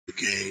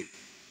again.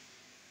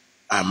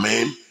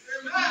 Amen.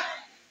 Amen.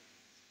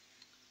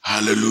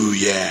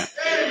 Hallelujah.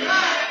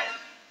 Amen.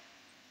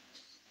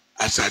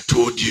 As I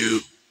told you,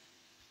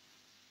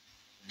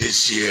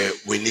 this year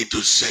we need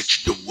to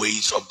search the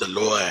ways of the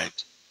Lord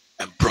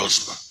and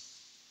prosper.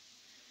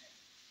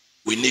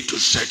 We need to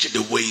search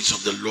the ways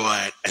of the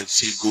Lord and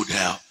see good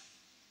health.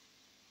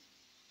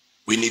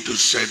 We need to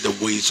search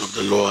the ways of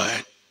the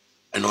Lord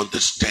and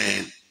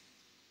understand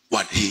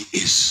what he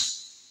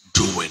is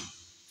doing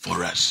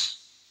for us.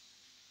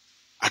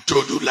 I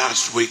told you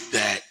last week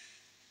that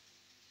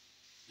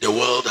the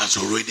world has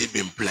already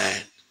been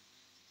planned.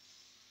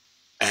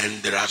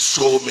 And there are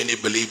so many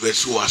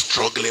believers who are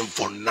struggling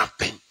for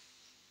nothing.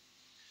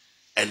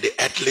 And the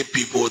earthly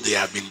people, they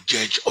have been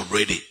judged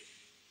already.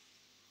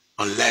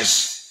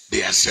 Unless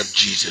they accept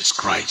Jesus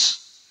Christ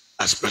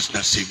as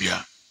personal Savior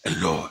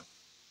and Lord.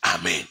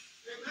 Amen.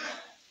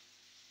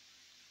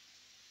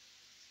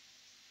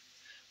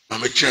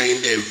 Mama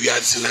trying the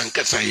Vias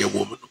Lankasa ye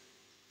woman.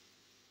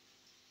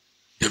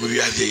 The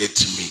Vias ye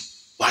to me.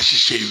 What she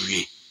say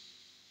we.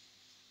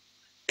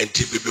 And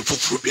Tibi before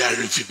Frubia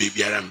and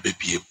Fibia and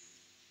Baby.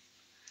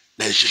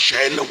 Then she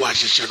shine the wash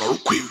she shall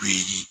not quit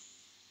we.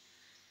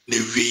 Ne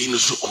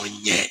veins on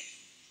ye.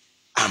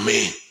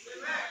 Amen.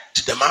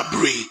 To the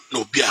Mabri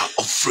no beer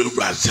of free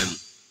reason.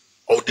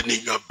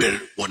 Ordering your bell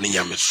one in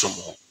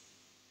Yamoah.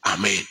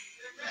 Amen.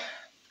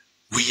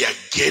 We are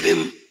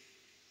getting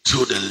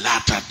to the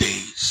latter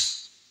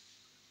days,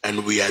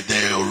 and we are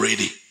there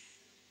already.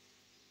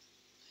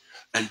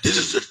 And this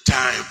is the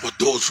time for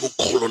those who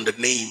call on the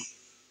name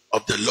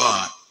of the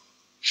Lord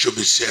should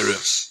be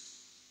serious.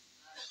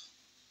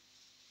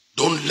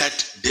 Don't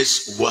let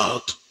this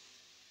world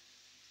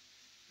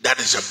that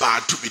is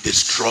about to be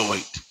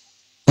destroyed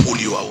pull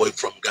you away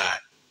from God.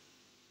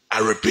 I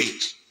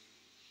repeat,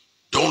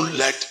 don't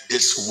let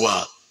this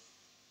world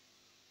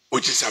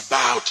which is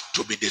about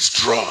to be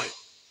destroyed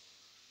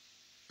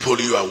pull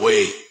you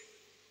away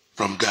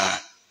from God.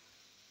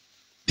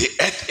 The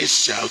earth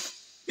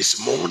itself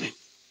is mourning,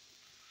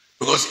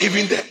 because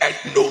even the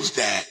earth knows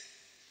that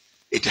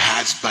it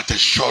has but a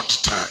short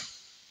time.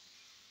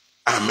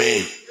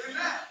 Amen.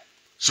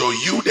 So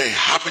you, the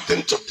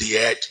inhabitants of the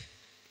earth,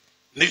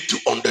 need to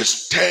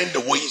understand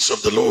the ways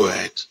of the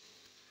Lord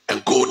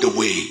and go the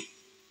way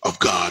of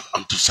God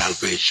unto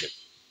salvation.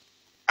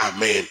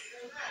 Amen.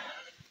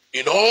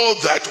 In all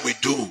that we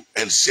do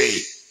and say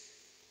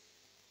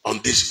on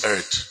this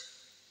earth,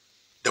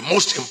 the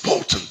most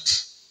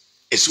important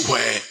is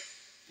where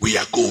we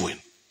are going.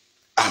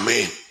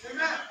 Amen.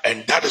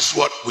 And that is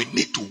what we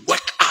need to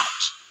work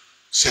out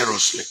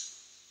seriously.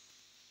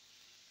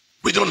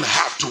 We don't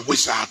have to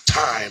waste our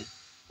time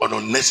on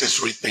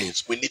unnecessary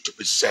things. We need to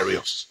be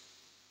serious.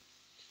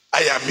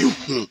 I am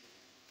you.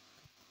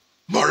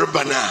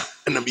 Morabana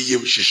and I'm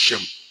yim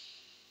shishim.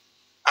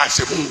 I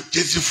said,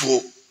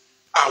 Jezifo,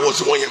 I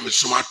was one yam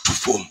suma to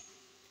form.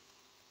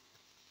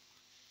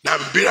 Now,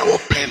 Mbira wa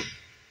pen,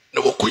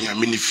 no wakuya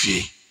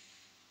minifie.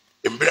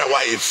 Mbira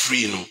wa e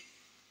free no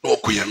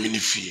wakuya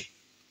minifie.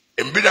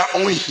 Mbira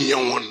only here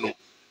one no,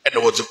 and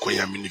there was a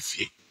kuya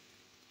minifie.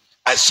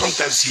 I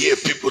sometimes hear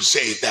people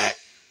say that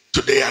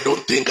today I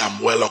don't think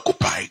I'm well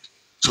occupied,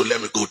 so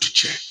let me go to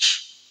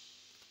church.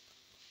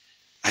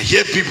 I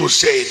hear people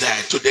say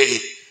that today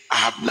I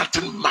have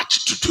nothing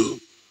much to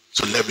do,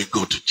 so let me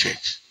go to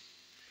church.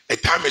 A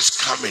time is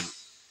coming,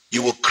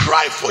 you will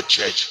cry for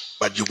church,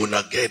 but you will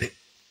not get it.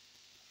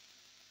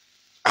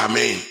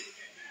 Amen.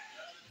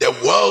 The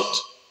world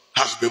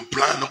has been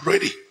planned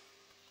already,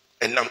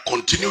 and I'm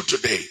continuing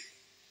today.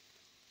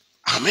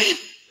 Amen.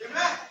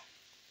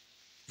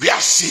 We are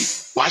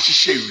see what she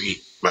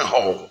say my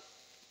home.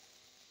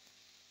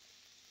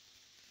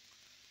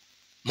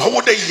 Ma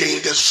would they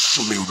in the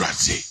sumi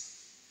raze?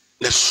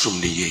 Let's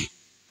sum the ye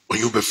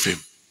when you be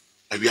fame.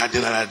 And we are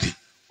dinner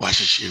what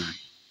she say.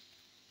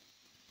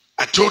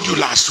 I told you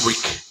last week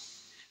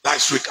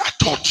I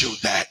taught you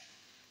that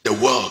the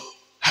world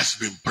has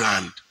been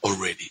planned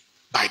already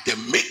by the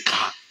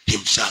Maker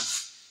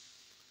himself.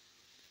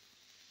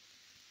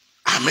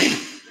 Amen.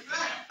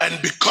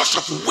 And because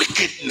of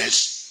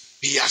wickedness,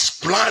 he has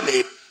planned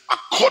it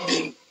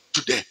according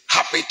to the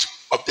habit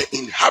of the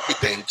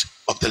inhabitant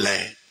of the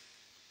land.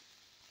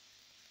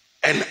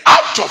 And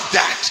out of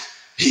that,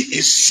 he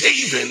is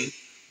saving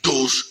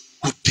those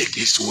who take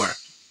his word.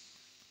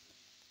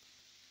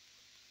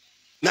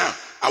 Now,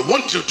 I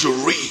want you to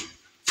read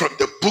from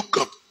the book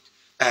of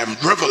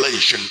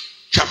Revelation,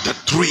 chapter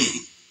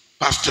 3.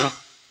 Pastor,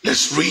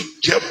 let's read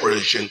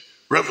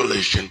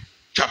Revelation,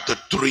 chapter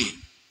 3.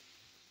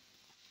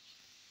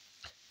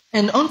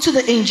 And unto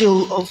the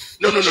angel of...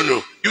 No.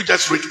 You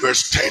just read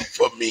verse 10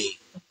 for me.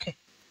 Okay.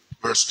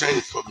 Verse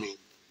 10 for me.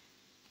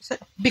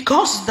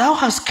 Because thou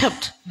hast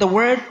kept the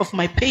word of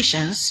my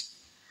patience,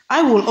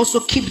 I will also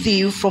keep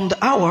thee from the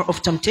hour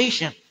of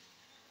temptation,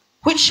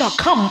 which shall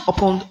come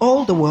upon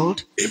all the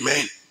world.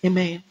 Amen.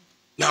 Amen.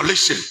 Now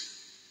listen.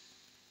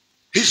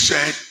 He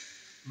said,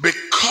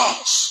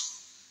 because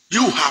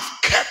you have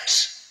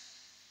kept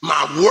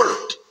my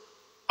word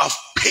of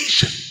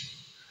patience,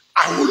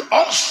 I will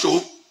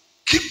also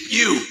keep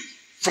you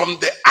from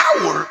the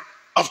hour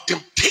of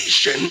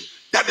temptation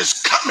that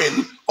is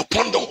coming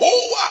upon the whole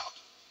world.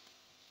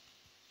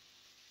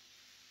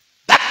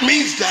 That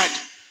means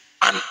that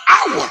an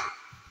hour,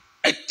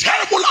 a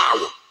terrible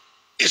hour,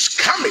 is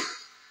coming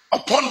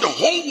upon the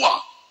whole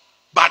world.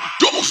 But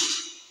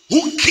those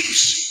who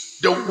keeps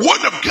the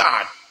word of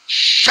God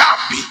shall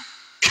be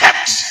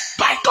kept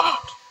by God.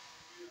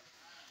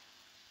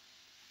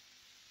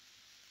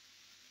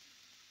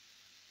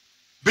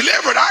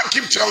 Beloved, I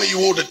keep telling you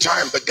all the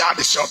time that God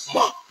is not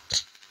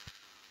mocked.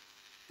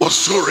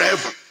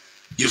 Whatsoever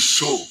you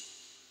sow,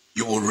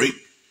 you will reap.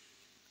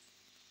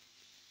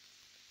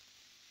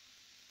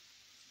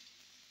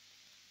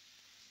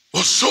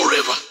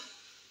 Whatsoever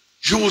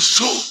you will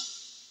sow,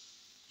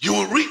 you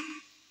will reap.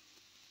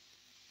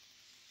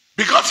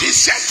 Because he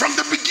said from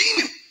the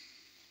beginning,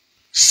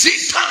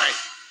 seed time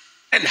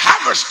and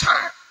harvest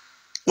time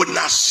would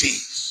not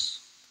cease.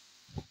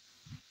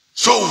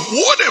 So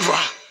whatever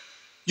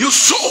you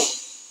sow,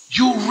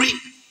 you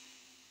reap.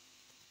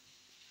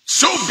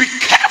 So be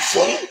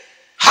careful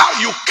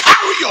how you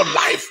carry your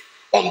life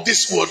on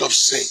this world of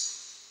sin.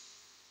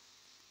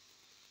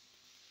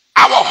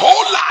 Our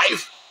whole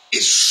life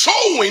is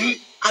sowing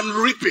and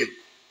reaping.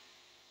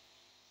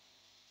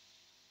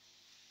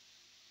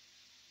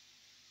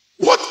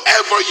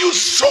 Whatever you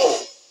sow,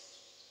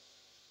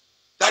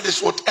 that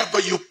is whatever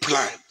you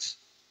plant.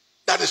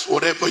 That is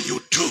whatever you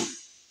do.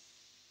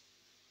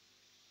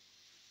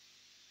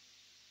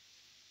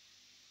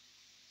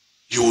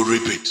 You will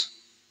reap it.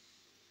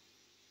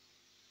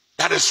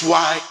 That is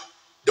why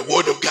the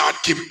word of God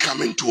keeps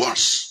coming to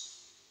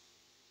us,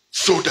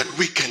 so that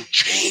we can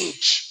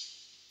change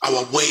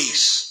our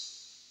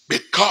ways,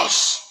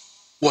 because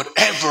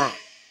whatever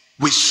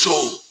we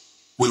sow,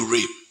 we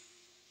reap.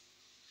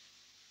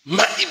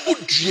 Ma ibu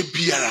due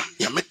biara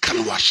ya meka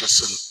no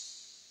wahyesin.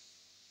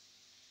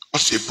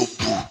 Ose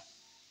bobu.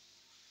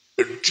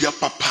 Edua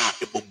papa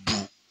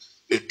ebobu.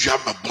 Edua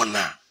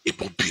babona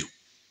ebobu.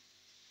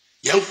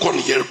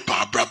 Yankon yer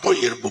pa brabo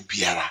yer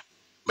bobiara.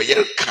 Ma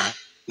yer ka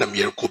na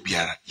yer ko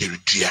biara yer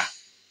dua.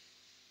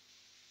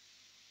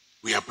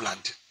 We are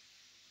planted.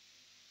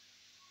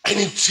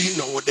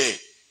 Anything over there,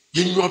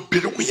 you know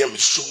better when you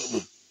so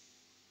mu.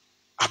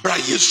 Abra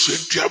yesu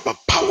edua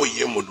papa wo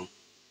yemu no.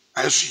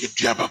 Ayesu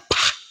edua papa.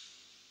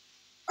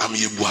 Am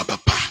yebu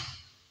papa.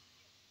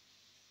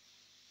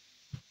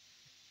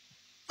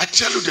 I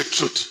tell you the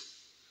truth.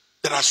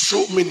 There are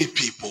so many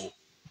people,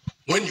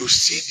 when you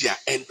see their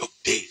end of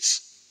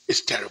days,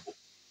 it's terrible.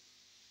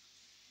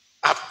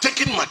 I've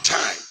taken my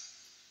time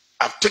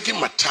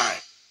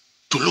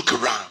to look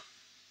around.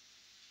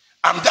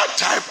 I'm that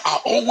type, I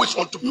always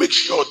want to make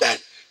sure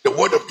that the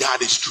word of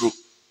God is true.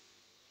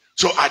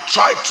 So I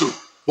try to,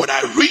 when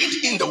I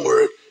read in the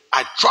word,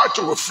 I try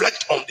to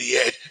reflect on the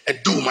earth and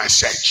do my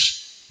search.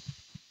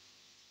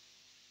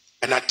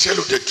 And I tell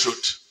you the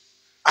truth,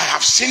 I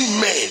have seen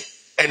men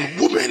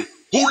and women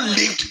who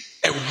lived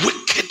a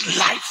wicked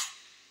life,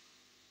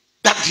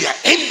 that their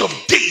end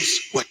of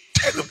days were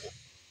terrible.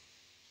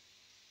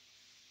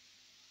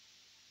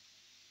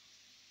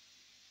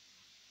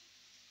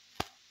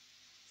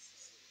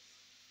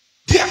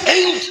 Their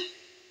end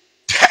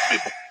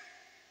terrible.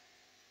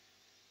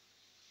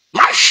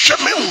 My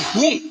shaman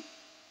who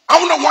I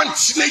don't want to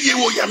say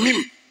you or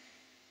yamim.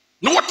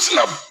 No what's in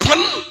a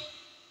bun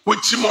with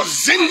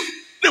Timozin,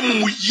 the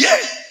muye,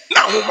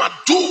 now my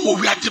do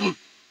we had him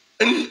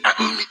and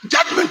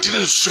judgment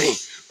didn't swing.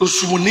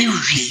 Those who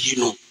you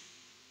know.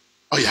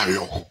 Oh yeah,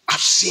 I've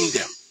seen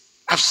them.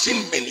 I've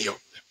seen many of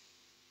them.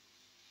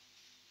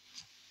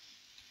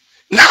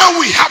 Now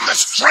we have the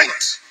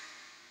strength.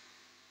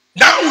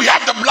 Now we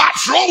have the blood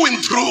flowing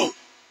through.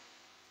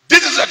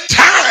 This is a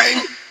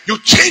time you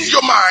change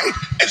your mind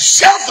and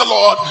serve the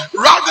Lord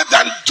rather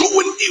than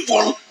doing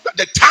evil at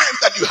the time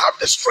that you have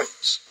the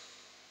strength.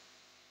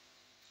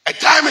 A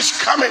time is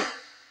coming.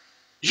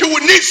 You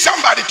will need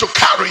somebody to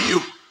carry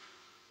you.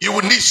 You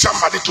will need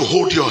somebody to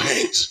hold your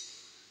hands.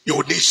 You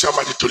will need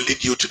somebody to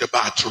lead you to the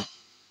bathroom.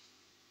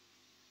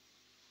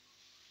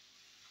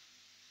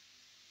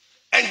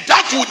 And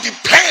that will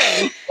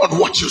depend on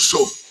what you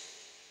sow.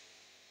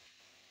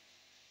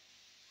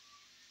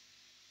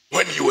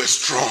 When you were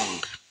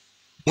strong,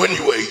 when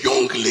you were a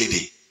young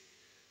lady,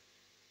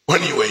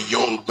 when you were a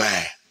young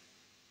man,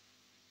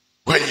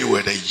 when you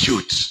were the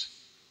youth,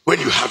 when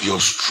you have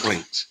your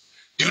strength.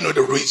 Do you know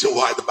the reason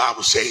why the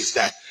Bible says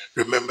that?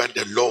 Remember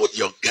the Lord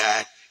your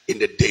God in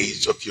the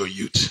days of your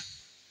youth.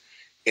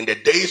 In the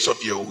days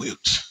of your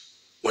youth,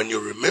 when you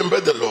remember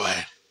the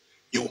Lord,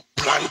 you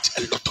plant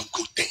a lot of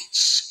good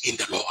things in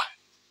the Lord.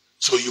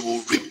 So you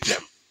will reap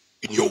them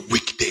in your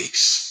weak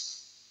days.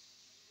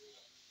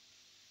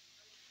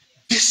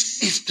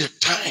 This is the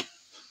time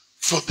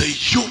for the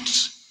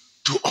youth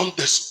to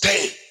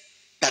understand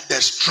that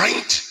the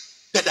strength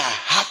that I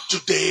have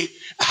today,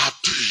 I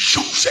have to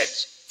use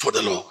it for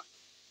the Lord.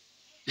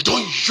 You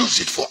don't use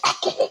it for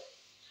alcohol.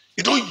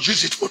 You don't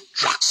use it for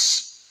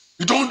drugs.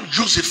 You don't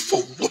use it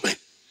for women.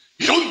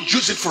 You don't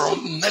use it for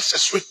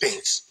unnecessary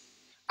things.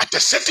 At a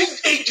certain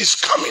age is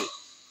coming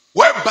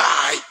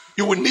whereby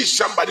you will need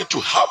somebody to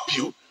help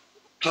you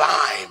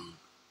climb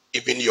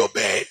even your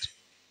bed.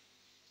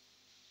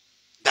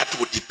 That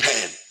would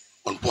depend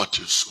on what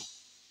you sow.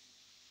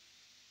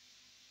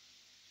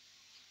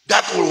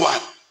 That will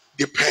what?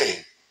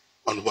 Depend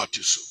on what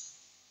you sow.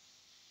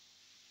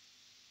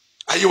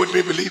 Are you with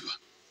me, believer?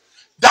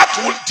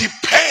 That will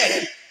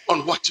depend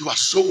on what you are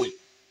sowing.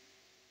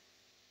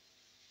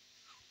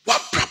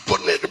 What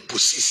prapone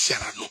rebusi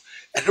serano,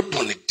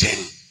 erebone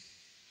den.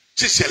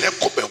 Sisele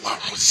kobe wa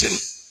rosin,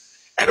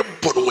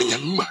 erebone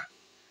wanyama,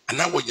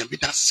 ana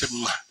wanyamida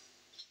sema.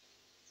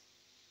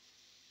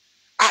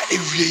 A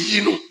ewie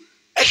yi no,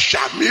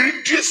 ehwa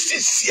meridue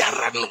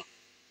sisiarano.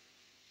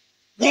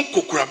 Won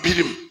kokura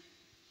birim.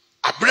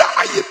 Abra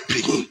aye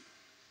pin.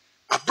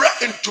 Abra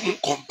entum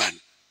komban.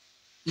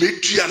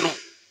 Medua no,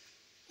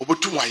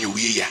 obotum aye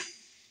wiya.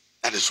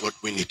 That is what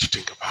we need to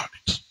think about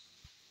it.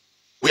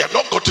 We have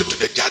not gotten to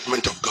the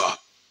judgment of God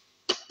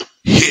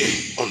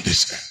here on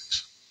this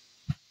earth.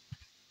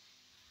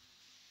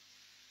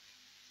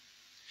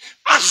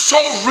 I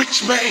saw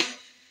rich men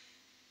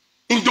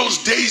in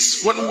those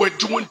days when we were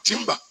doing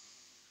timber.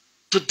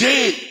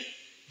 Today,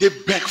 they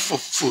beg for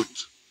food.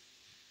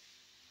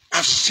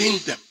 I've seen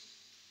them.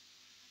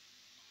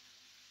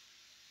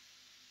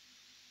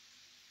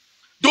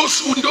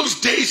 Those in those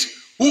days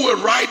who were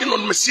riding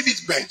on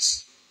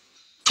Mercedes-Benz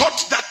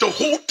thought that the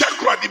whole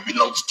Takrady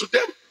belongs to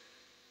them.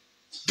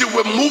 They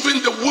were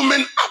moving the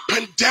women up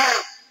and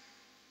down.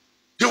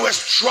 They were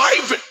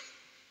striving.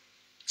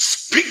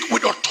 Speak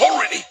with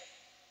authority.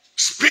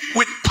 Speak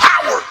with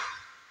power.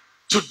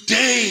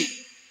 Today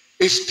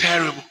is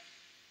terrible.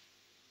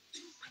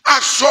 I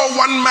saw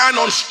one man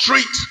on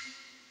street.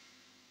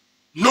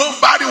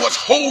 Nobody was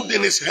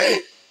holding his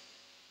hand.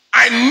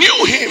 I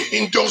knew him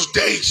in those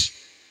days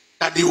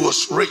that he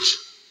was rich,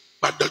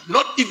 but there's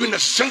not even a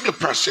single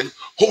person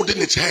holding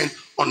his hand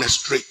on the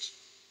street.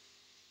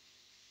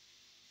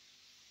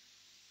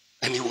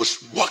 And he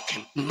was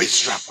walking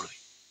miserably.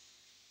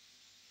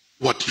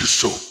 What you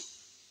sow,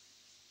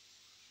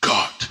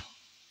 God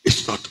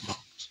is not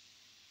mocked.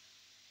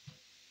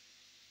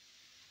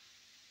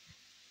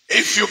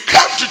 If you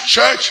come to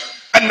church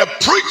and the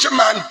preacher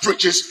man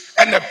preaches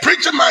and the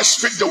preacher man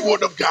speaks the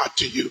word of God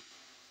to you,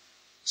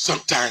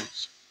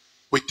 sometimes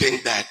we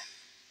think that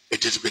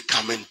it is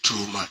becoming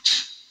too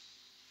much.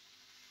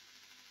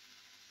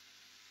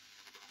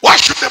 What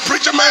should the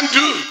preacher man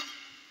do?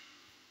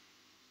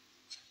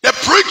 The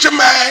preacher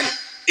man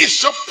is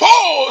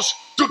supposed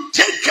to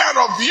take care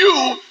of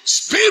you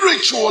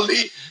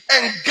spiritually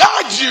and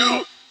guide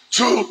you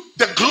to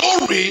the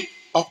glory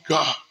of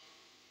God.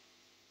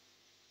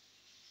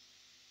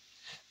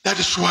 That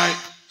is why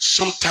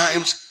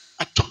sometimes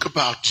I talk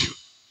about you.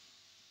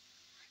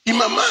 In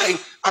my mind,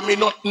 I may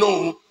not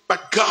know,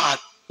 but God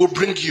will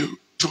bring you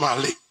to my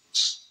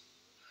lips.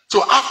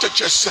 So after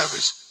church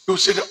service, you'll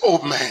say,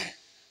 oh man,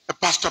 the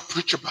pastor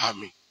preached about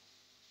me.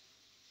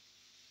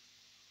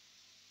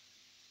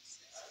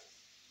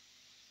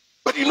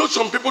 But you know,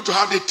 some people, to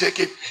how they take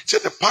it, say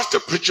the pastor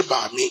preached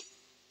about me.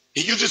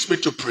 He uses me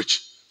to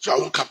preach, so I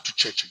won't come to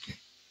church again.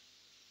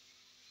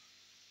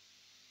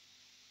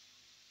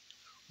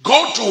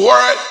 Go to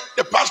where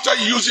the pastor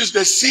uses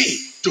the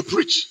sea to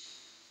preach.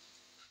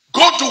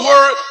 Go to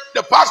where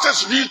the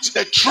pastors use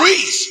the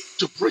trees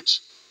to preach.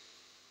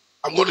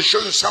 I'm going to show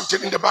you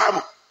something in the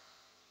Bible.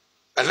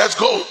 And let's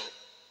go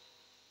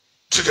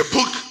to the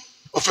book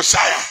of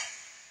Isaiah,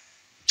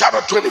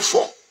 chapter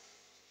 24.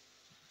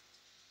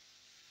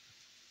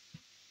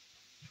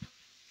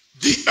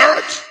 The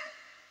earth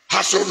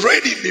has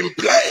already been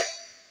planned.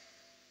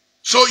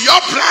 So your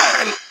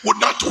plan would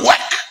not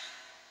work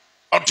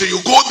until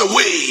you go the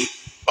way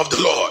of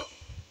the Lord.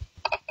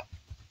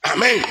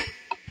 Amen.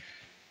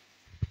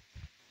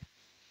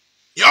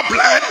 Your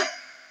plan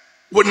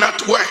would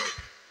not work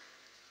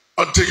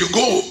until you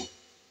go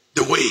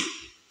the way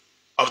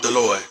of the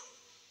Lord.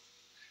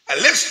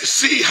 And let's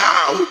see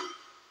how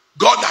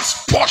God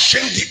has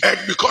portioned the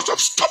earth because of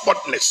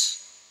stubbornness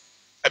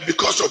and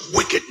because of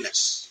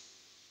wickedness.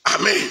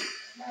 Amen.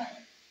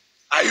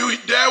 Are you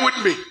there with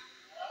me?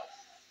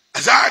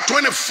 Isaiah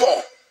 24.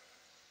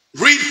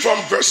 Read from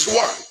verse 1.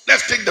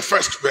 Let's take the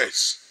first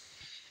verse.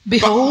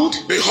 Behold,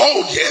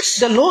 yes.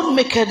 The Lord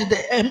maketh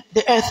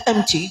the earth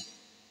empty,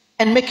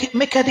 and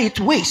maketh it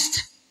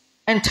waste,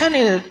 and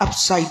turneth it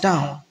upside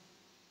down,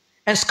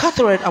 and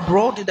scattereth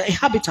abroad the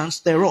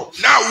inhabitants thereof.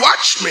 Now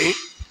watch me.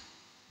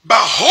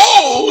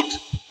 Behold,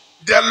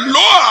 the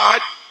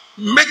Lord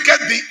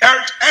maketh the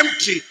earth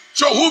empty.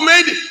 So who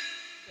made it?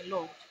 The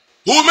Lord.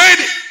 Who made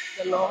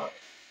it? The Lord.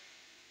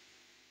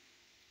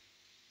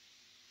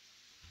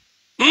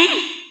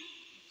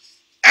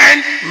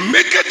 And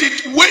maketh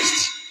it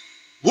waste.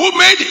 Who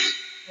made it?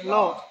 The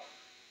Lord.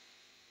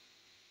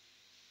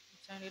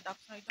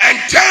 And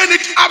turn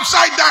it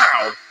upside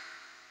down.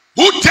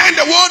 Who turned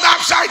the world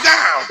upside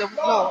down? The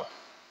Lord.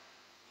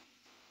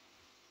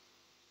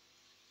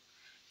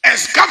 And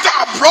scatter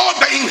abroad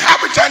the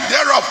inhabitant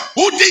thereof.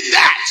 Who did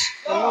that?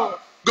 The Lord.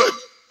 Good.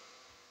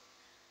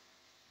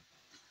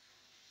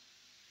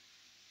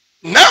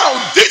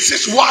 Now this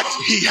is what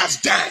he has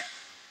done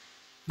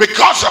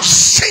because of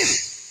sin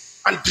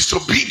and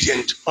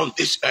disobedience on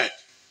this earth.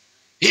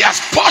 He has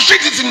portioned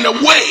it in a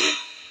way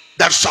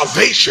that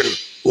salvation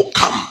will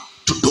come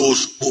to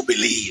those who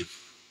believe.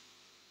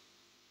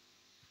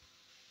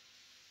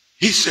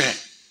 He said,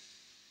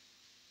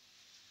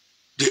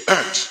 the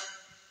earth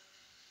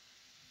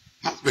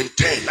has been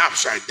turned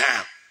upside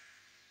down.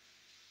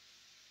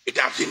 It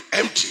has been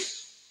empty.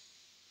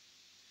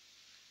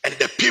 And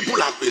the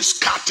people have been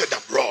scattered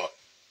abroad.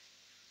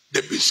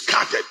 They've been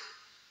scattered.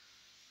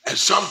 And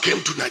some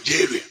came to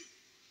Nigeria.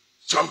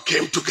 Some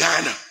came to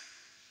Ghana.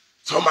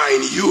 Some are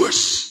in the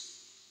US.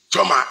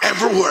 Some are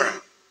everywhere.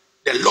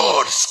 The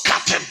Lord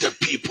scattered the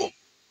people.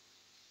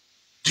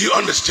 Do you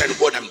understand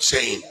what I'm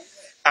saying?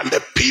 And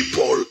the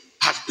people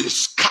have been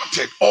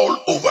scattered all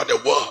over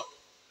the world.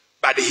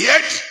 But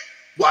yet,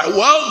 the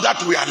world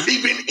that we are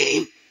living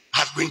in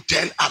has been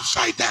turned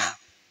upside down.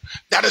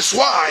 That is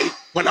why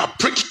when I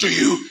preach to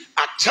you,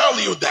 I tell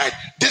you that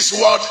this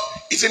world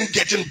isn't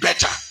getting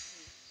better.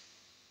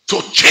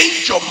 So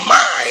change your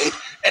mind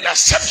and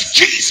accept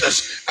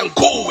Jesus and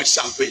go with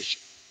salvation.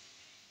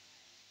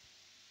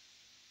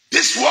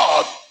 This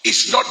world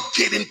is not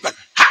getting better.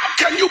 How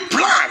can you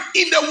plan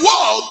in the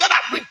world that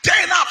has been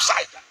turned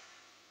upside down?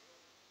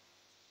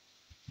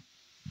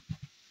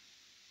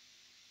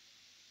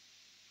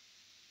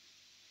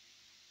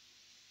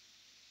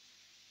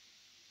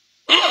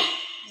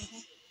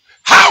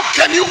 How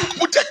can you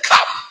put a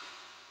cap?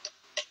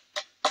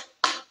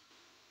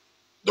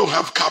 Don't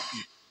have cap.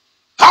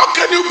 How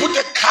can you put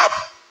a cap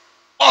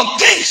on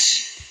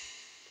this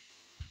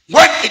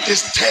when it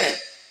is turned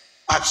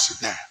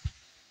upside down?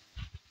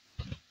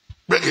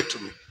 Bring it to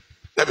me.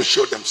 Let me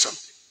show them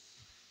something.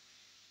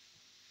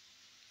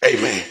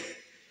 Amen.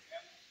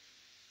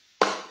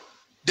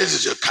 This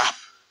is your cap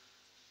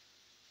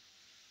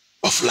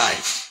of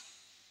life.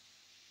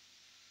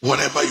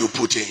 Whatever you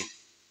put in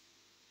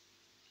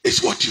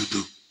is what you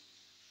do.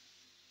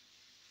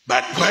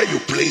 But where you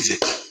place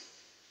it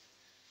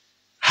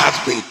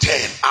has been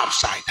turned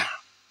upside down.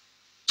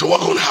 So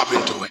what's going to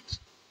happen to it?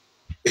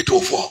 It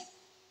will fall.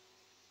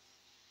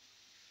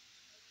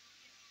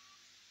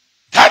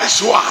 That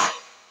is why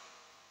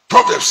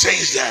Proverbs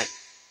says that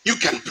you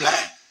can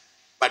plan,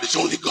 but it's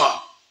only God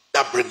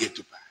that brings it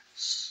to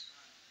pass.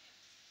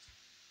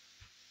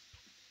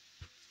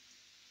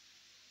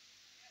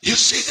 You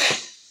see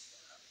that?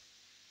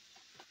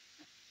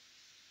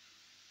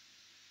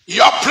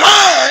 Your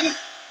plan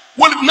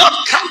will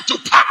not come to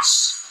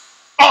pass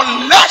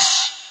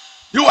unless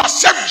you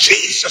accept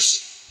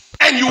Jesus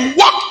and you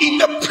walk in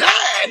the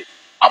plan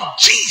of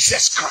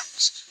Jesus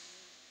Christ.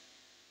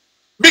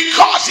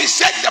 Because he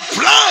said the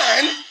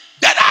plan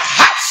that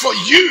I have for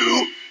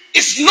you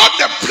is not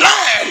the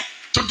plan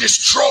to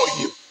destroy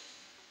you.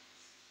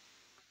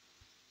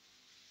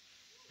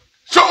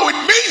 So it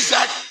means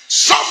that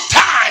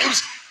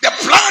sometimes the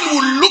plan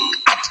will look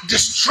at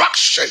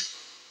destruction,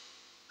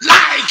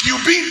 like you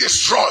being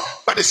destroyed,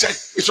 but he said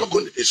it's not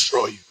going to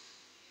destroy you.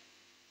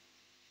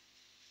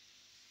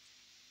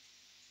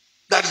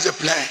 That is the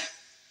plan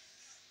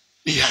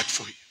he had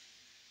for you.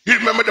 You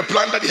remember the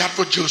plan that he had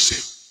for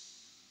Joseph?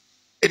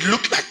 It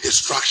looked like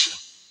destruction.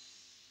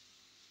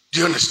 Do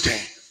you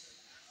understand?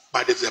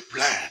 But it's a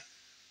plan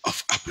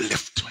of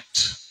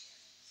upliftment.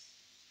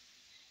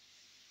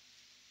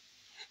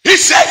 He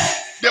said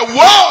the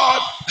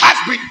world has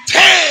been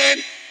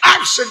turned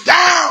upside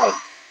down.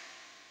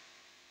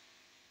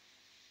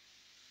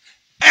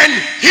 And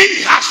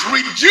he has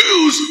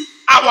reduced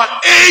our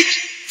age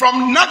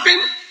from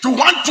nothing to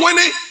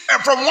 120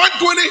 and from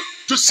 120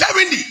 to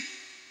 70.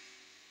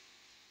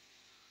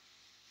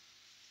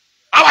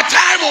 Our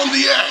time on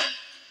the earth.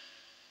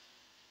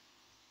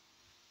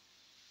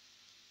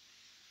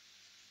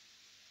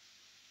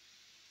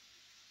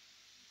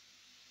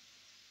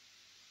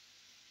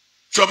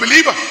 So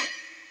believer,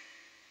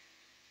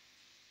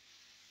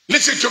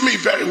 listen to me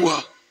very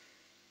well.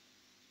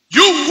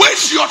 You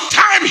waste your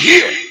time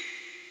here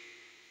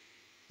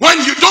when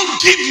you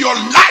don't give your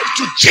life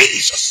to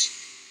Jesus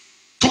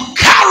to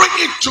carry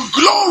it to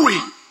glory.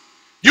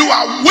 You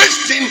are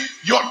wasting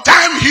your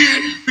time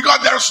here because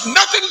there's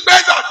nothing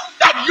better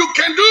that you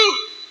can do.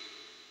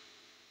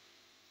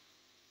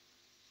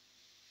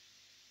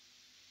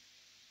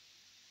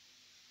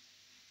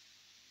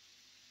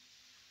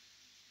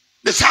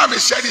 The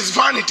psalmist said it's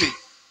vanity.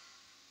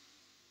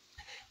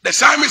 The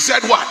psalmist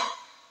said what?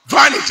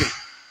 Vanity.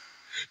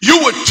 You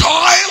will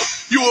toil,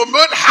 you will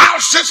build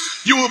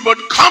houses, you will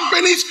build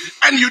companies,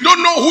 and you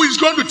don't know who is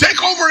going to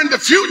take over in the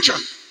future.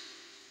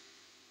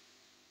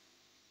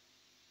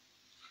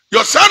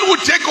 Your son will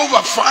take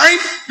over fine.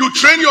 You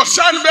train your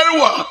son very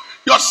well.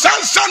 Your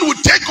son's son will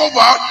take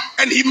over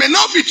and he may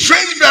not be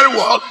trained very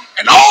well,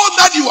 and all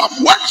that you have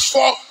worked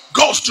for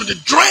goes to the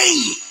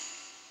drain.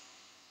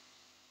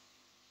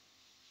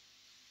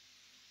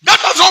 That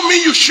doesn't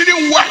mean you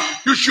shouldn't work.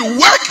 You should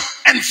work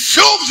and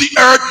fill the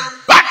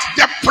earth, but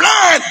the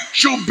plan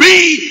should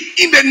be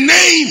in the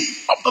name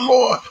of the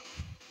Lord.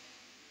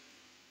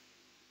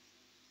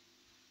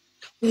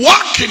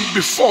 walking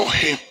before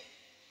him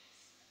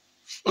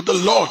for the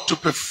Lord to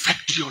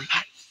perfect your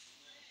life.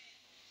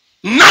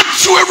 Not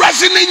to a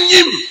resident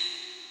him.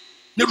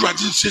 The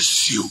resident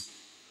says you.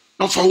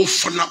 Not for the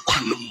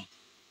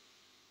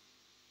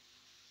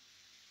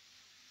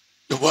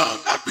world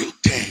had been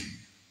turned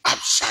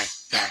upside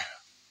down.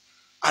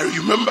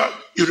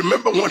 You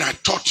remember when I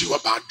taught you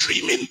about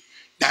dreaming,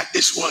 that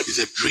this world is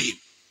a dream.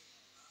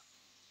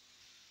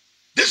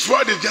 This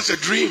world is just a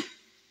dream.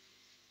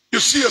 You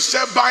see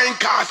yourself buying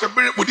cars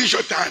within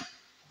your time.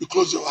 You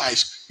close your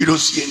eyes, you don't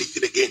see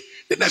anything again.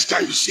 The next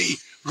time you see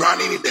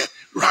running in the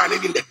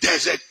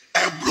desert,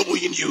 air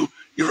blowing you,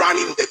 you're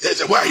running in the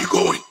desert. Where are you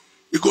going?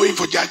 You're going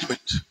for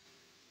judgment.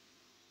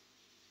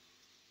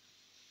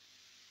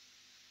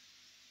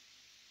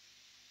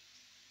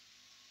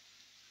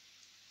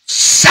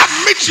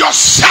 Submit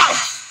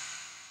yourself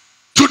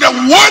to the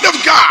word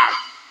of God.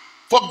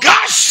 For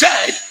God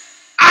said,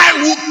 I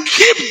will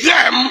keep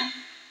them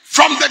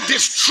from the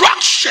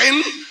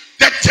destruction,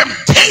 the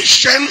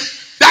temptation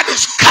that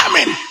is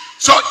coming.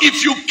 So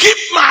if you keep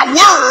my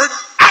word,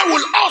 I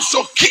will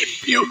also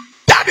keep you.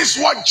 That is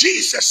what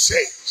Jesus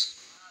says.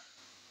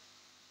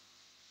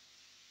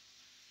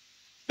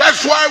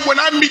 That's why when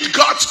I meet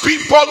God's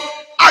people,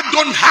 I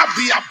don't have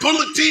the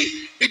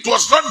ability. It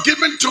was not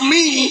given to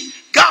me.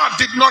 God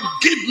did not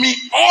give me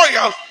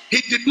oil.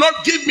 He did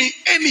not give me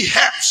any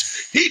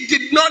herbs. He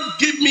did not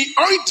give me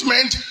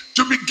ointment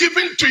to be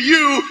given to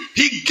you.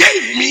 He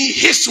gave me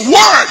his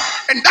word.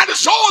 And that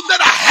is all that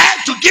I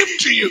had to give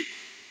to you.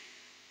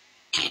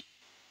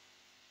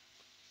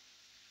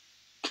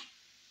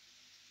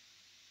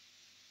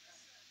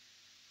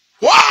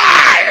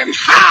 Why and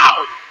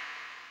how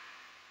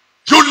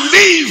you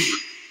live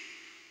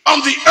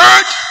on the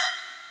earth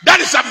that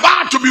is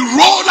about to be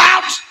rolled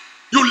out,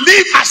 you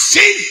live as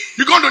if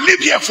you're going to live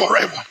here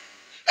forever.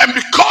 And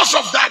because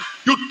of that,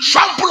 you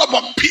trample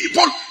upon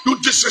people, you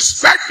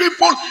disrespect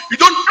people, you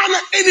don't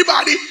honor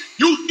anybody,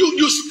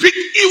 you speak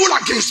evil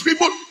against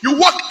people, you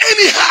walk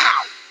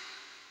anyhow,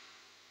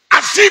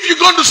 as if you're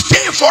going to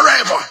stay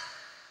forever.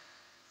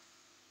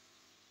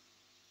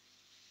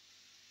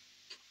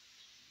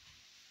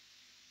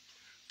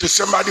 Does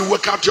somebody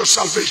work out your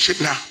salvation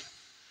now?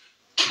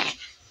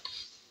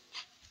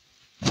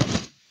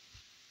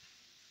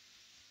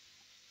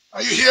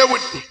 Are you here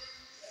with me?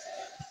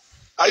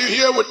 Are you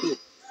here with me?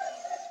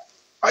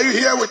 Are you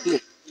here with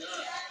me?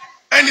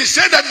 And he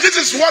said that this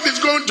is what is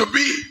going to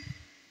be.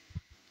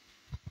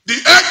 The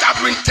earth has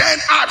been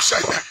turned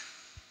upside down.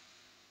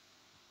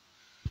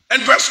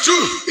 And verse 2,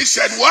 he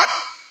said what?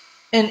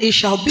 And it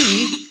shall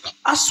be,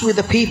 as with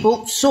the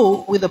people,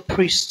 so with the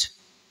priest.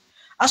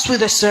 As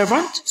with the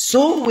servant,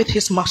 so with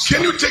his master.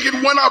 Can you take it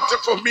one after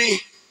for me?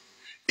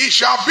 It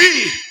shall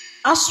be.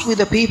 As with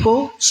the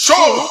people,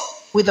 so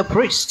with the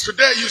priest.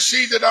 Today you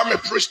see that I'm a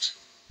priest.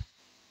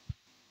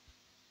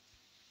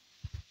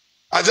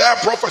 Isaiah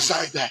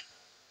prophesied that.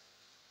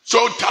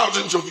 So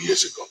thousands of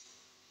years ago.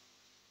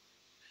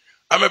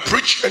 I'm a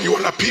preacher and you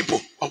are a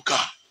people of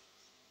God.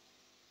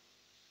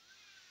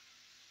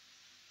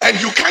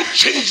 And you can't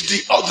change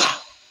the other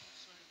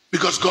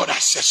because God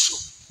has said so.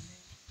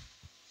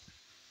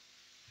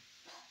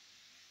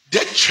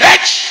 The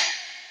church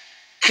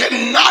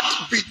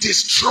cannot be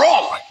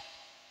destroyed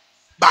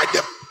by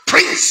the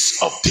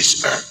prince of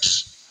this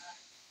earth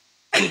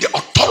and the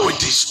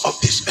authorities of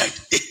this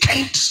earth. They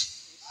can't.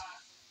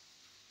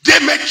 They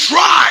may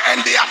try,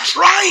 and they are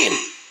trying,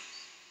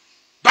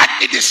 but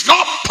it is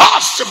not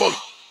possible.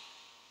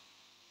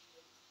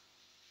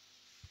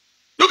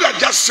 Look at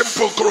just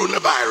simple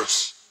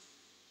coronavirus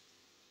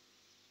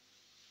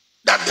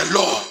that the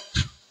Lord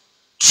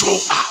threw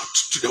out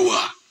to the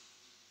world.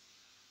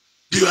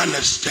 Do you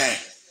understand?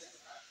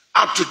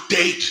 Up to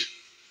date,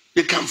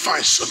 they can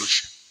find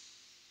solution.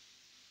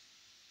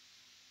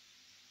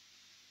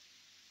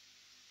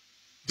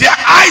 Their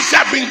eyes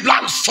have been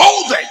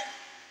blindfolded,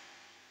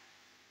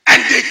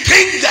 and they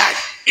think that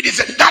it is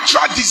a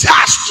natural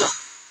disaster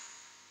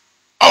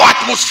or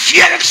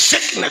atmospheric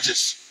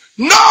sicknesses.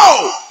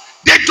 No,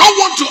 they don't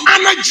want to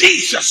honor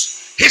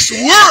Jesus. His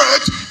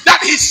word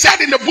that he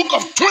said in the book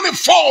of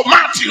 24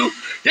 Matthew,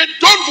 they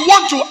don't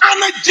want to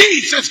honor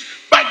Jesus,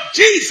 but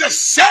Jesus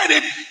said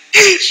it,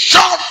 it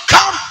shall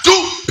come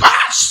to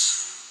pass.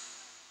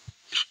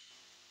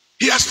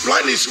 He has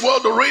planned his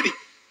world already.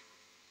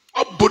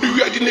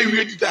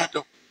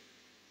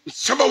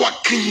 Some of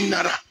what king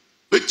nara,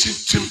 but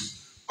him,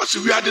 but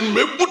we had in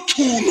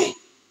Mebutuno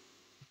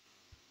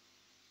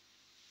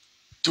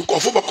to go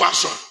for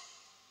Bakwason.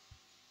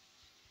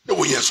 The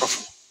way yes of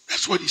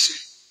that's what he said.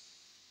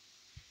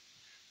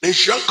 Then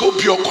shall go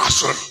be your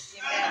question.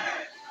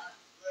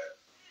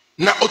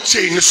 Now, Ote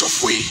in the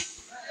software.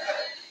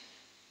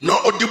 No,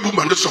 Odibu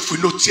man, the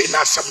software, no, Tia,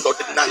 now some not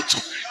the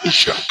Nanto in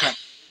Shankan.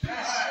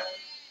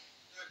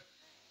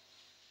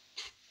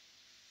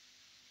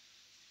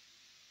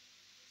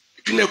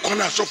 You know,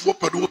 corner software,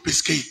 but what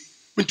is key?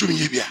 Into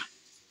Nibia.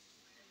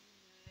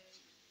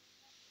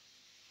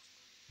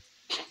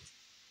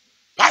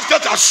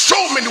 Pastors are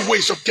so many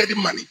ways of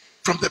getting money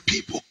from the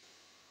people.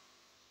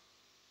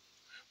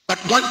 But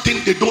one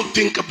thing they don't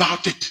think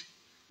about it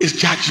is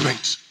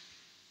judgment.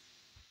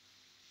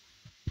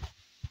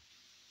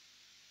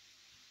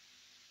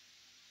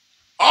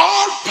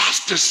 All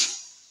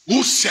pastors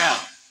who sell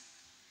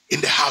in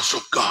the house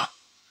of God,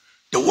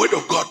 the word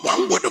of God,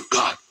 one word of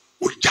God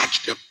will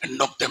judge them and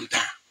knock them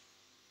down.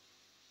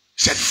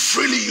 He said,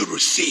 freely you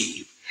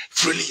receive,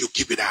 freely you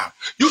give it out.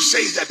 You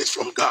say that it's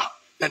from God,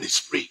 then it's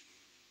free.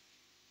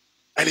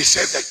 And he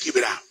says that give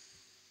it out.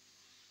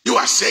 You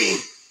are saying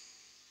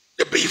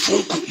the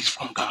Beifunku is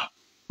from God.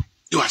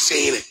 You are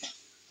saying it.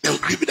 Then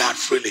give it out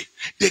freely.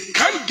 They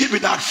can't give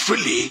it out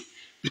freely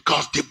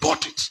because they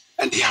bought it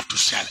and they have to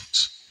sell it.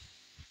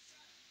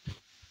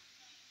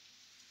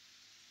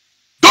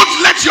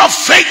 Don't let your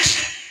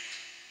faith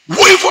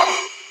waver.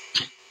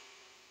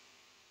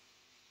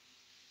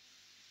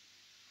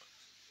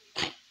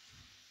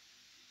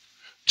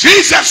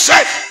 Jesus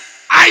said,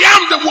 I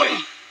am the way,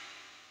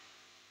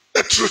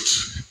 the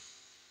truth,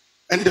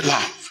 and the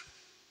life.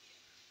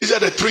 These are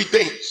the three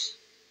things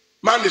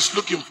man is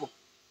looking for: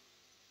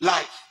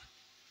 life,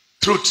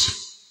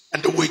 truth,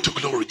 and the way to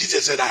glory.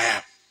 Jesus said, I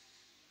am.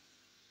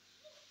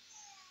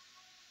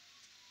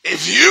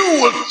 If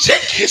you will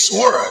take his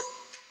word,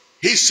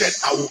 he said,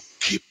 I will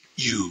keep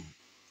you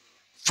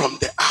from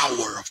the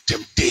hour of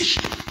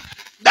temptation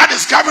that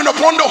is coming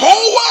upon the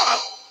whole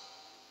world.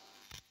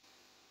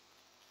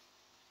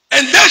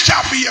 And there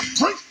shall be a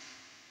prince,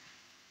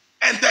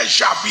 and there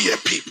shall be a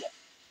people.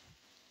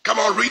 Come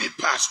on, read it,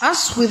 Pastor.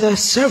 As with a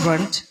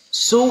servant,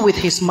 so with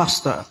his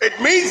master. It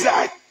means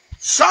that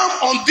some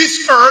on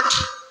this earth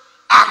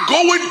are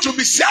going to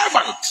be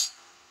servants,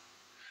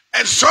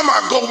 and some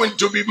are going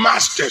to be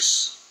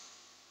masters.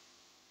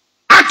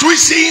 Aren't we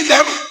seeing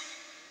them?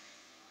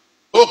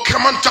 Oh,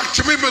 come on, talk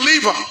to me,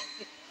 believer.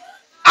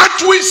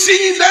 Aren't we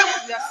seeing them?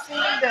 We are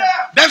seeing them.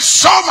 Then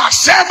some are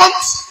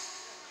servants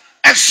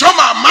and some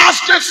are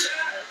masters.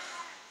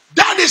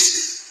 That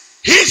is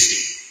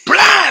his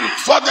plan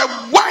for the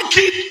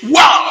wicked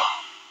world.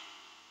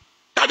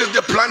 That is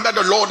the plan that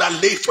the Lord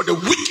has laid for the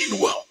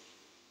wicked world.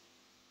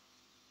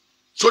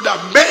 So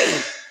that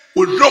men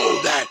will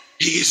know that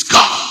he is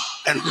God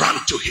and run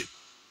to him.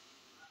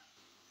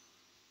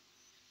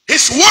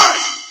 His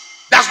word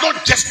does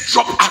not just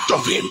drop out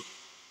of him.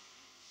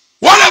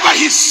 Whatever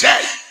he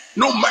said,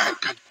 no man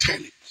can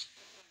turn it.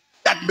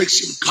 That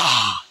makes him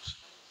God.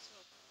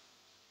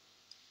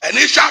 And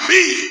it shall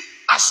be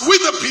as with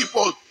the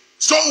people,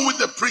 so with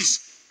the priest,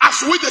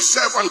 as with the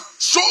servant,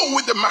 so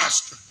with the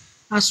master.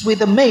 As with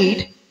the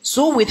maid,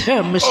 so with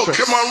her mistress.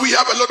 Oh, come on, we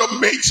have a lot of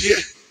maids here.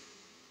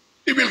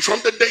 Even from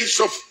the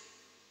days of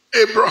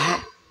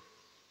Abraham.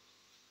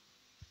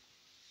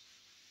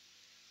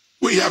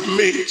 We have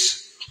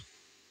maids.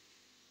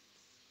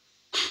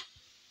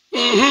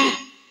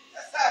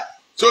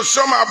 So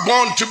some are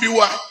born to be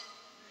what?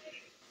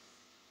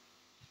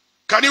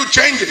 Can you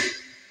change it?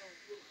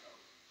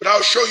 But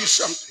I'll show you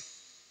something.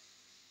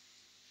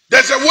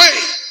 There's a way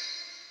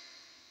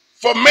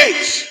for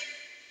maids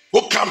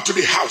who come to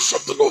the house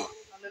of the Lord.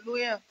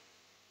 Hallelujah.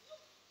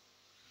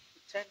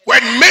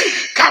 When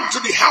maids come to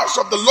the house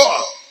of the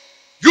Lord,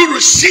 you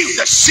receive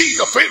the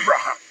seed of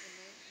Abraham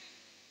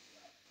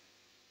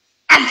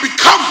and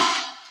become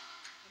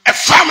a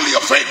family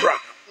of Abraham.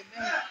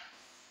 Amen.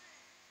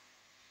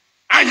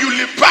 And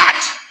you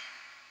depart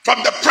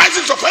from the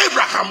presence of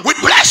Abraham with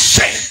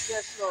blessing.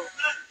 Yes, Lord.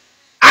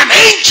 An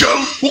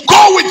angel will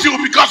go with you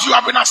because you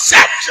have been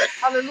accepted.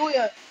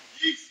 Hallelujah.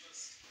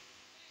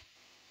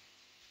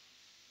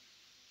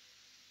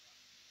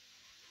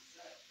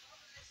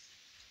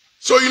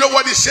 So you know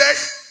what he said?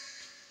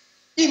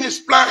 In his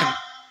plan,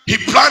 he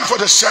planned for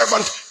the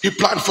servant, he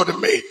planned for the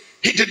maid.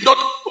 He did not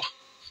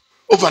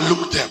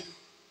overlook them.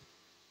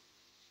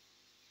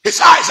 His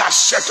eyes are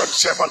set on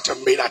servant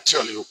and maid, I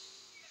tell you.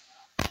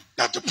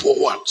 That the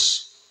poor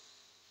ones.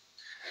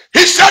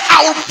 He said,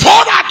 I will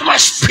pour out my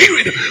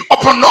spirit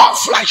upon all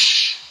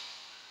flesh.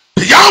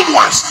 The young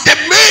ones, the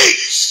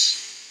maids,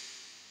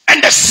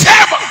 and the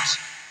servants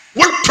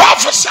will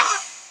prophesy.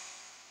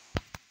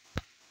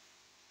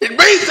 It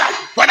means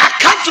that when I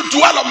come to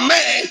dwell on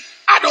men,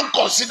 I don't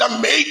consider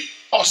maid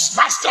or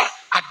master.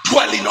 I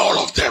dwell in all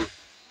of them.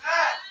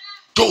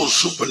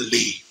 Those who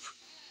believe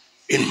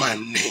in my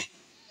name.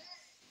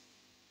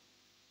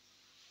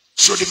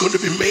 So they're going to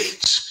be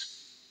maids.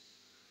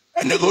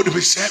 And they're going to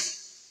be served.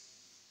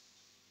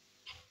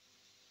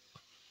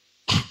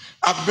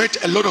 I've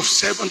met a lot of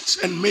servants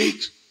and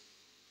maids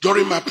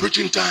during my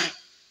preaching time.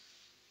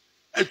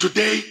 And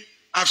today,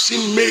 I've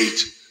seen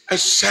maids and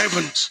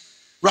servants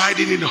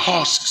riding in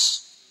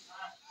horses.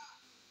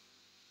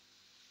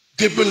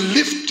 They've been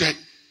lifted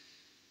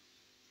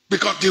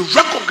because they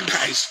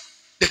recognize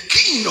the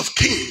King of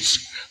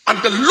Kings and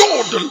the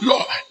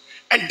Lord,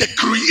 and the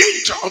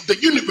Creator of the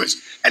universe,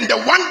 and the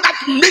one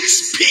that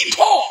makes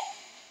people.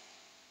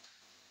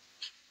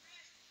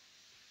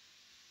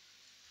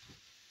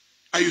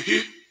 Are you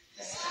here?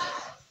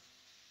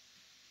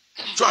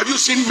 So have you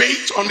seen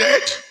maids on the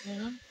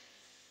earth?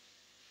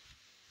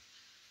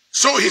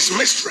 So his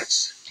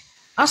mistress.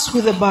 As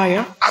with the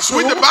buyer, As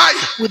with the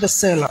buyer. with the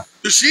seller.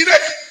 You see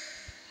that?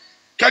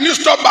 Can you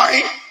stop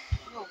buying?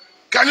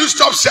 Can you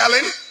stop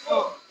selling?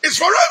 It's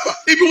forever.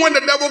 Even when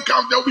the devil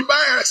comes, they'll be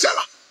buying and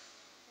selling.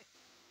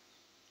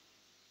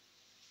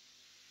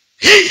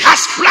 He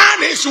has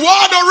planned his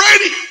word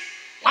already.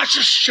 I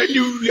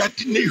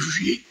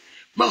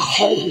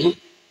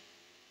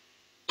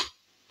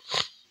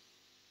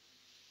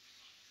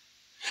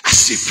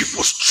see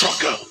people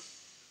struggle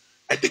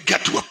and they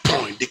get to a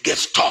point, they get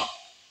stuck.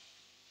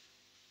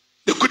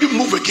 They couldn't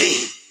move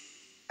again.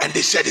 And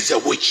they said it's a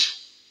witch.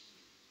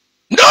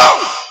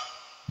 No!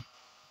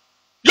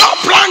 Your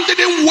plan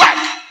didn't work.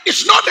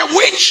 It's not a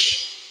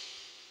witch.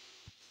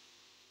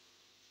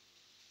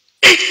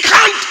 It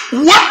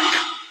can't work.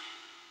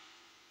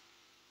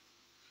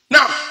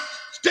 Now,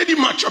 study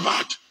much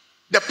about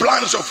the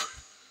plans of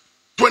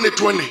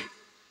 2020.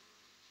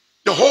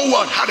 The whole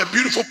world had a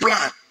beautiful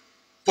plan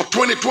for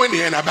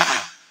 2020 and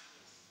above.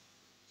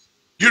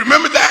 You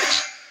remember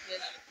that?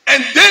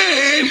 And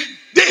then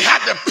they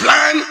had the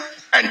plan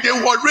and they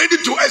were ready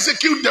to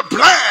execute the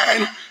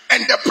plan,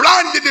 and the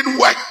plan didn't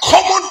work.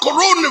 Common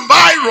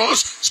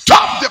coronavirus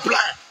stopped the plan.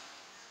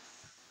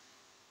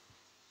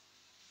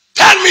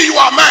 Tell me you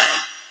are a man.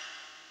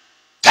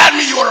 Tell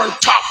me you are on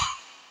top.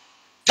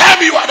 Tell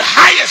me you are the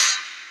highest.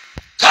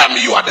 Tell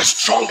me you are the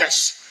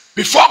strongest.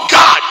 Before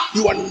God,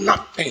 you are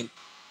nothing.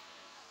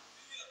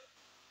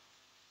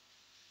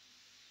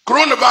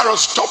 Coronavirus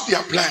stopped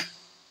their plan.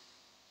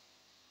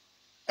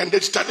 And they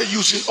started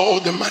using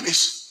all the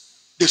monies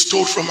they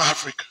stole from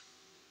Africa.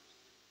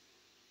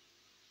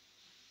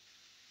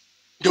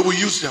 They will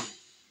use them.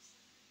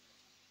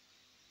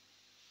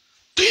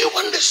 Do you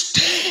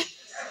understand?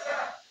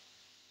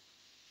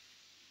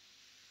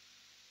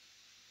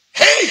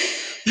 Hey,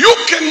 you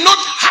cannot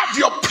have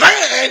your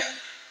plan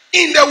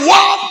in the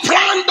world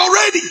planned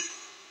already.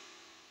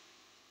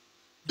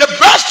 The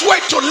best way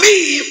to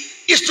live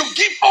is to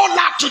give all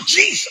that to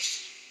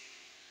Jesus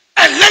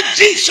and let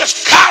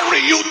Jesus carry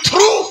you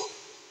through.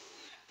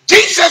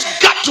 Jesus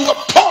got to a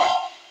point.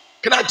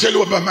 Can I tell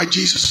you about my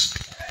Jesus?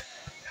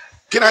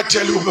 Can I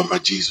tell you about my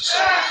Jesus?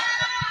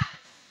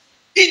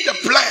 In the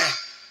plan,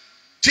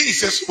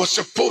 Jesus was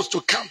supposed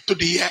to come to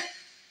the earth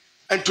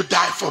and to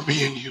die for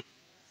me and you.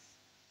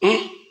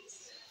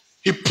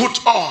 He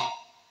put on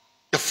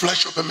the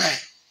flesh of a man,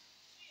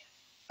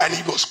 and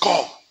he was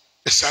called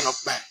the Son of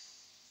Man.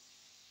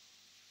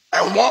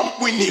 And one,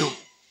 we knew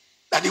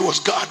that he was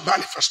God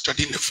manifested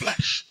in the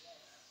flesh.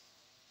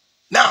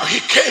 Now he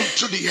came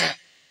to the earth.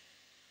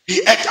 He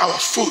ate our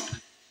food.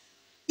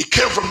 He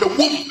came from the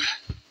womb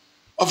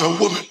of a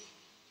woman.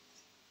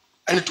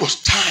 And it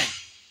was time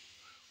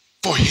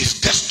for his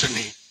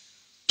destiny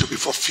to be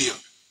fulfilled.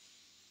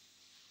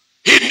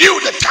 He knew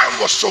the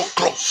time was so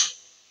close.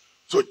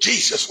 So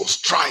Jesus was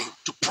trying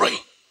to pray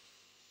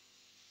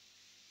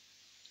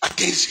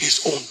against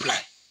his own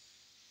plan.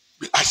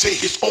 I say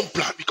his own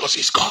plan because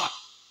he's God.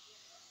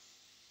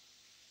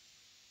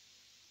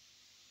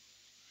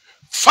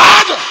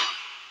 Father,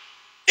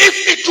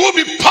 if it will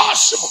be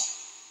possible,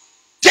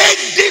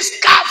 take this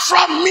cup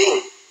from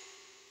me.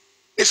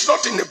 It's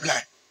not in the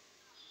plan.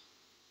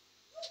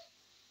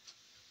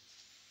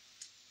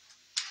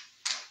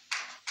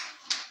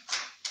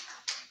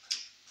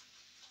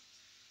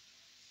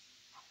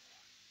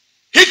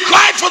 He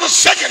cried for the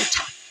second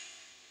time.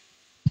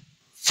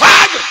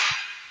 Father,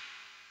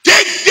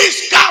 take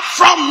this cup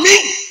from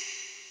me.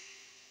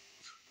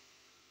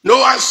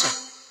 No answer.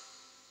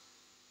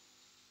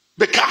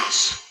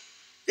 Because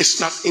it's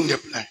not in the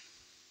plan.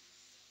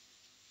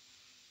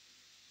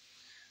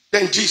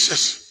 Then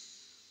Jesus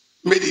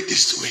made it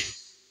this way.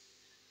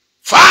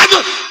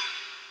 Father,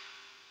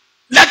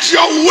 let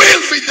your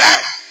will be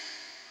done.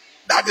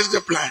 That is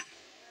the plan.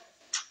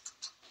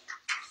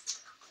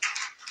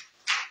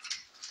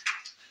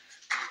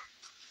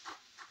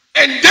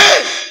 And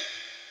then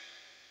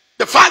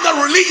the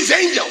Father released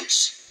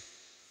angels.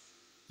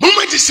 The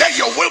moment he said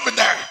your will be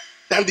done,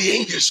 then the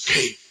angels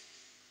came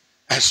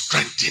and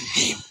strengthened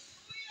him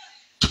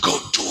to go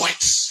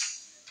towards.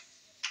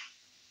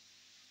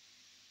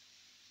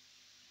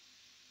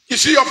 You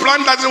see, your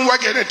plan doesn't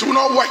work and it will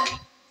not work.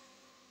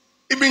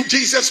 Even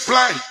Jesus'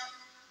 plan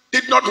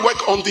did not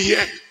work on the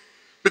earth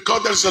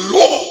because there's a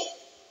law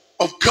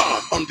of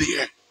God on the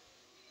earth.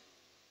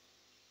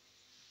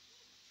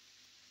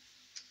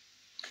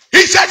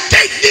 He said,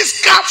 take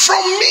this cup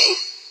from me.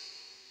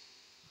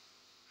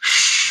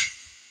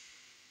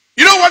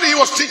 You know what he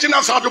was teaching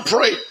us how to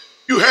pray?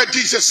 You heard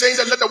Jesus saying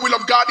that let the will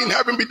of God in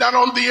heaven be done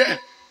on the earth.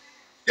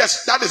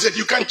 Yes, that is it.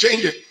 You can't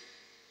change it.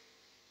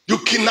 You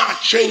cannot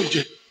change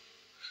it.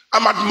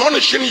 I'm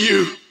admonishing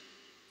you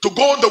to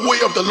go the way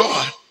of the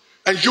Lord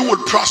and you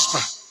will prosper.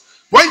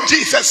 When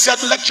Jesus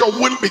said, let your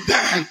will be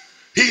done,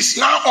 he's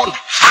now on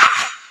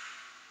high,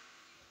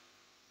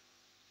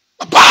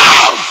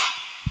 above.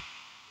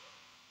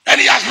 And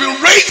he has been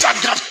raised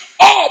against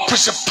all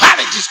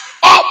principalities,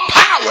 all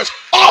powers,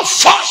 all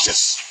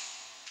forces.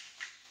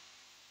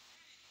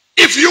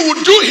 If you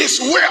will do his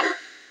will,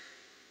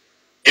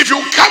 if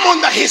you come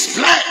under his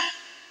plan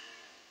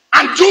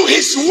and do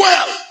his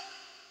will,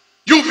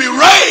 you'll be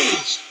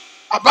raised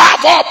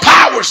above all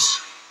powers,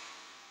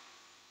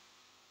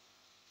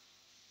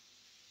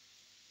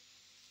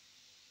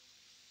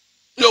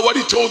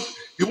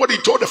 he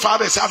told the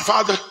father, said,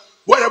 Father,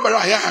 wherever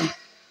I am,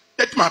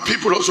 let my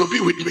people also be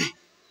with me.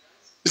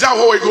 Is that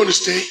where we're going to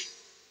stay?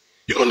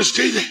 You're going to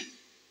stay there.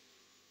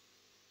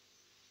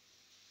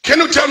 Can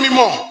you tell me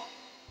more?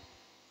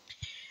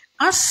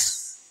 As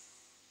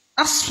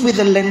with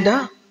the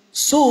lender,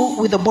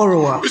 so with the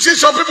borrower. You see,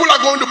 some people are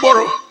going to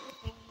borrow.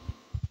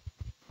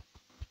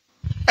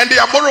 And they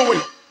are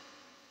borrowing.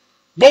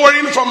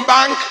 Borrowing from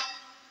bank.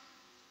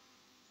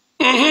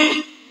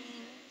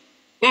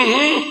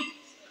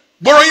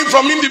 Borrowing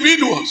from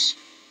individuals.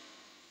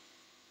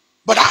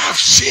 But I have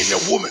seen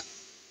a woman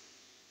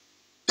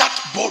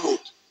that borrowed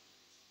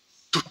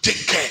to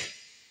take care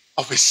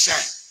of his son.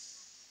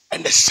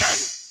 And the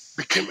son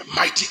became a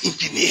mighty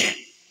engineer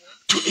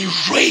to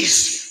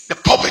erase the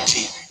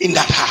poverty in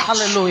that house.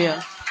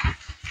 Hallelujah.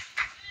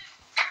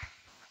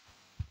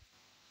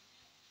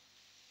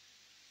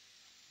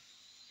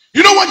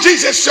 You know what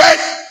Jesus said?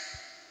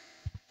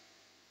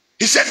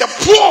 He said the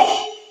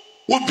poor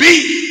will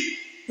be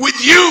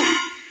with you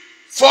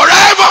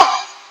forever.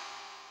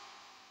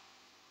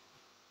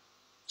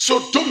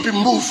 So don't be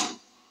moved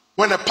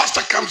when a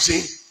pastor comes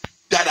in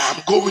that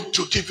I'm going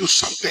to give you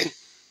something,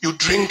 you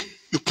drink,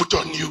 you put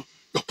on you,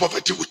 your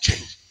poverty will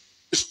change.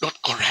 It's not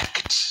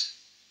correct.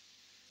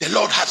 The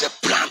Lord has a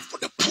plan for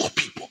the poor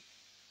people.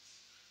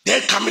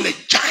 They're coming a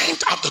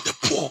giant out of the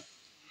poor.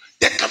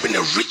 They're coming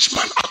a rich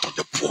man out of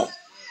the poor.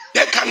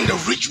 They're coming a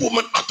rich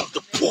woman out of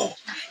the poor.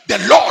 The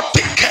Lord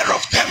take care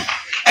of them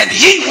and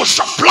he will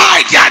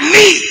supply their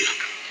need.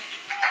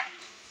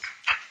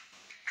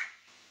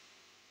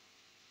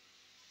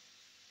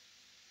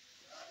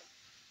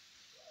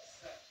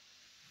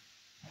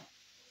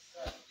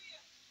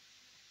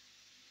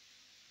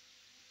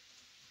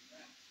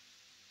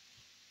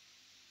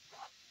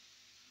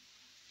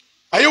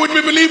 Are you with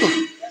me,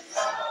 believer?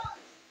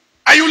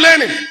 Are you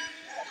learning?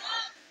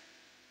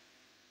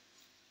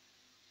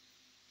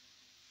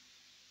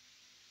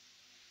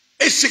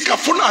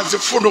 Esikafuna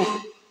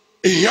azefono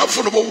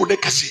ehiyafo no wo de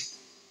kase.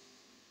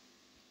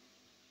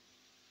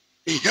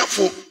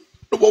 Ehiyafo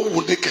no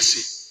wo de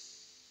kase.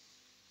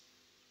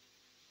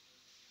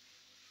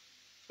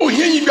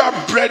 Ohiyanyi bi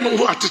abre no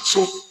ho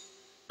atetso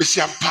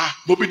besi apa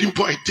bobidi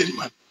mpo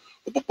etenman.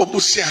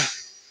 Obobosia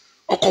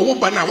okowo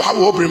ba na wa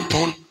wo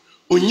brempon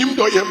onyim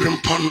do ye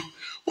brempon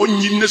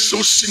onyin ne so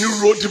sini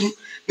rodim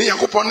ne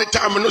yakopon ne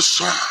time no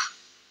so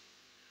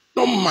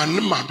no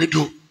man ma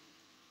bedo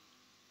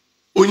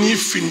onyi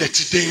fin that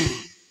thing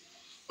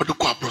or the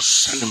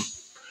quabrosanum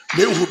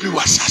may who be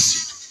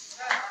wasasi.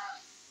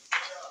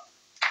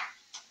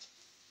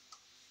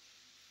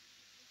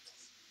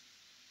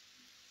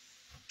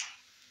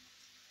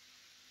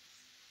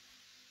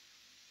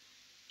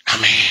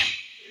 Amen.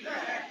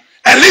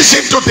 And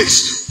listen to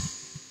this.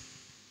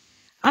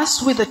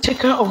 As with the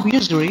taker of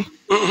usury,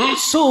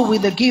 so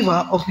with the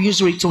giver of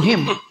usury to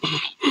him.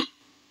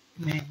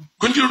 Amen.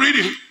 Continue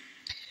reading.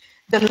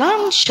 The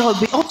land shall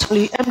be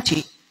utterly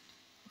empty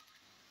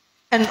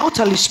and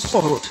utterly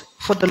spoiled,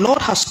 for the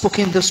Lord has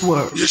spoken this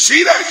word. You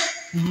see that?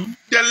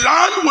 The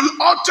land will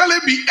utterly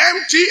be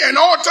empty and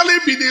utterly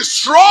be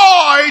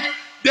destroyed.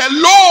 The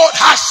Lord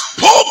has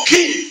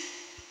spoken.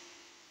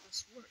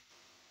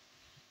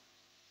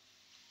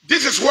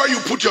 This is where you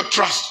put your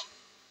trust.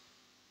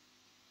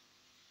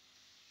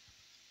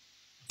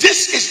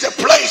 This is the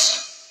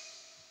place.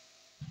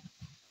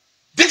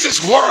 This is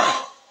where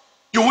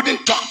you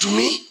wouldn't talk to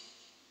me.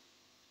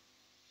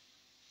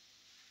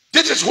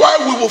 This is where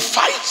we will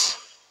fight.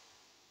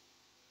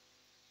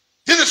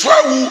 This is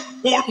where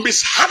we will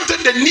mishandle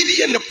the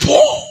needy and the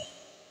poor.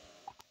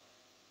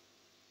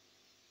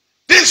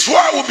 This is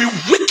where we'll be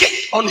wicked,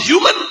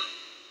 unhuman.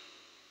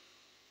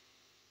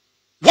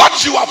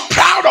 What you are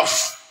proud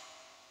of,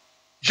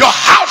 your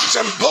houses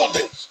and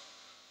buildings,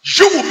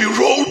 you will be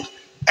rolled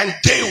and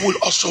they will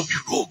also be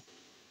rolled.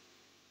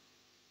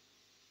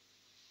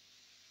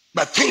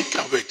 But think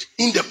of it,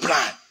 in the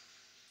plan,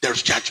 there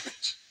is judgment.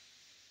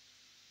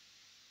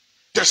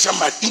 There's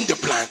somebody in the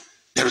plan,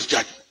 there is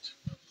judgment.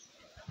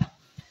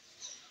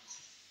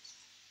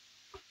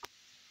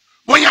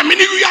 When you're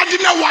meaning you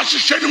didn't watch the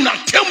schedule, now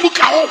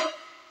Tembuka home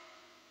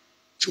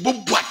to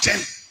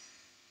Buaten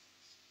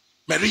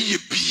Maria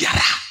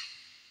Biara.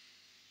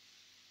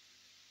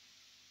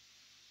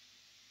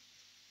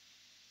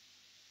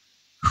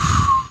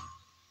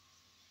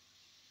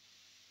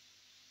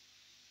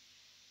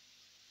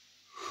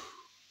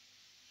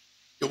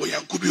 The way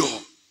I could be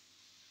home.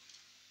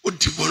 What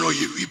do you want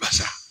to be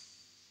basa?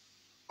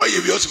 Why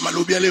you also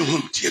malobiale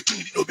home? Tia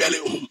tuni no biale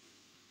home.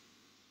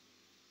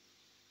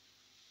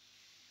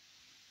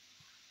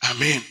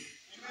 Amen.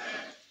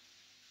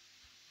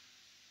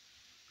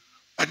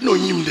 I know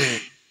him there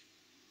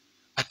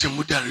at the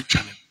Mudari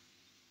channel.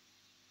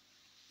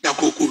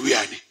 Yakoko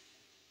Riadi.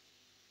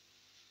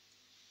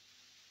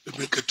 The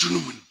make a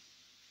tunuman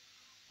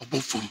or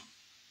bofum.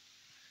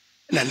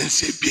 And I then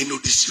say, be no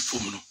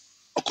deceive no.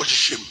 Or cause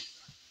shame.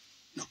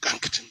 No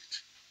can't get it.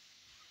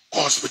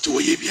 Hospital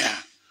way be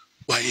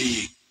why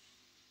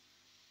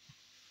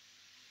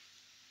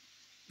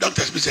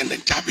doctors be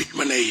sending cabbage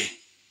money.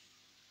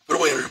 But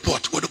why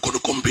report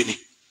company.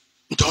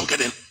 Don't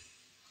get in.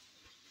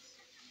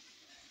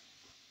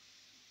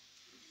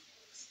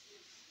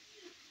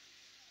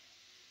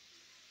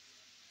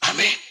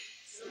 Amen.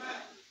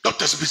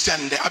 Doctors be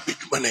saying the abbey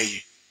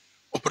money.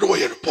 Open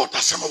away a report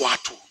as some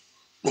water.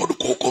 No the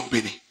co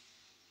company.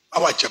 I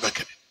watch your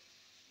back.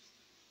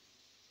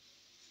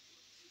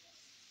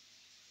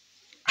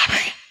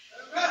 Amen.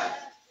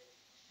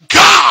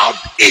 God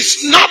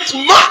is not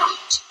mad.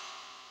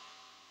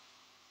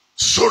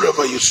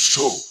 Soever you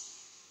sow,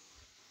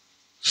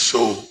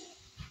 so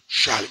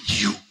shall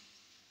you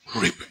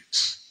reap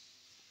it.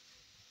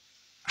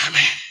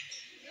 Amen.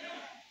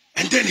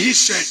 And then he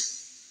said,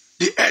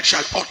 the earth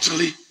shall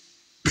utterly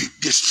be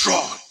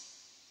destroyed.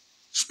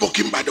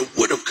 Spoken by the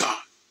word of God.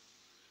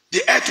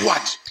 The earth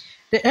what?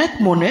 The earth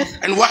mourneth.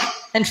 And what?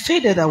 And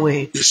faded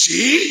away. You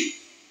see?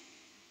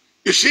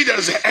 You see there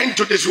is an end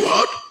to this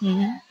world?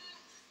 Mm-hmm.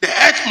 The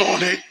earth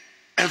mourneth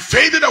and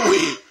faded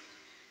away.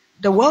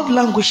 The world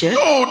languisheth.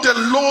 Oh,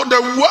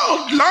 the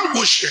world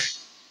languisheth.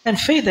 And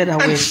faded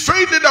away. And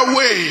faded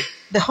away.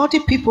 The haughty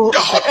people,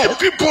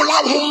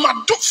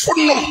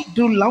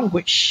 do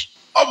languish.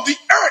 Of the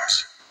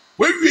earth.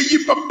 Where we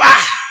ye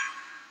by.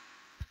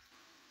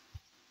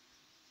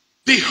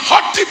 The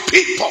haughty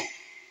people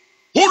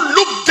who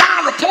look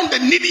down upon the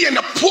needy and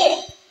the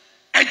poor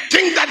and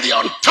think that they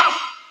are on top,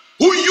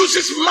 who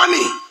uses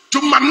money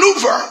to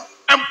maneuver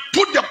and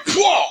put the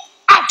poor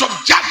out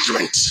of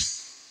judgment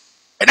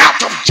and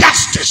out of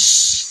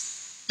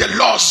justice. The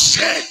Lord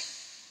said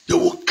they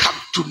will come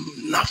to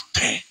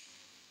nothing.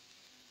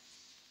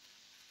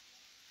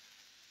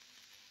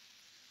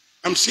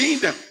 I'm seeing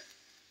them.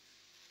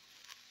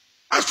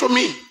 As for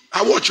me,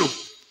 I watch you.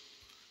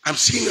 I'm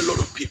seeing a lot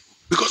of people.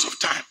 Because of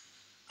time,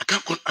 I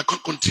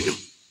can't continue.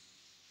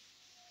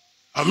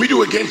 I'll meet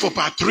you again for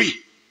part 3.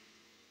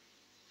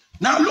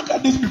 Now look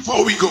at this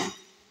before we go.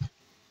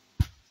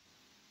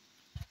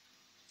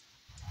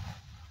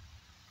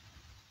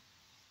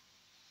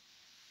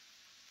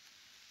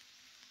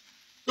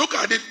 Look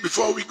at it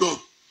before we go.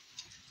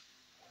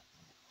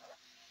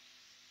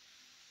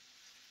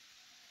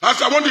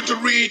 As I want you to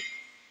read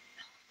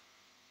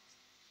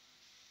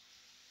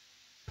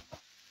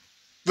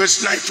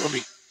verse 9 for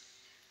me.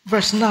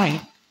 Verse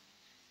 9.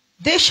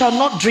 They shall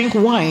not drink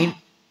wine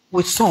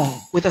with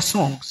a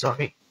song.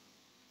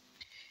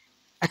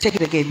 I take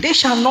it again. They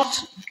shall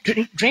not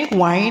drink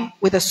wine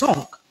with a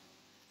song.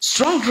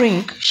 Strong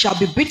drink shall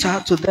be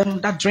bitter to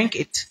them that drink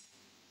it.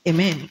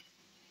 Amen.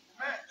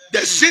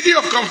 The city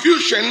of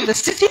confusion. The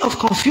city of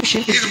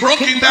confusion is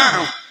broken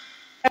down.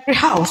 Every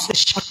house is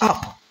shut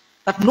up,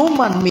 that no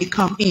man may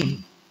come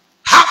in.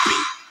 Happy,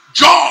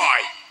 joy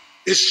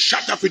is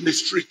shut up in the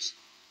street.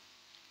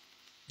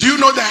 Do you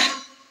know that?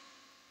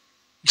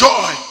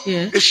 Joy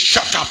is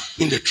shut up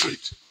in the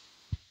street.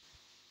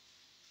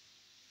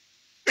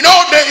 In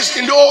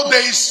the old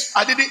days,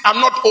 I'm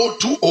not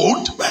too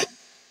old, but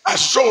I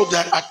saw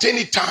that at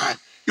any time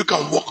you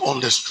can walk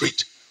on the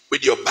street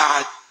with your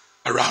bag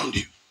around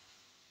you.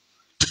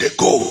 To the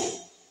go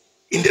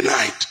in the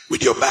night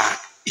with your bag.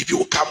 If you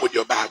will come with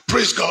your bag,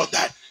 praise God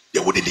that they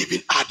wouldn't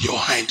even add your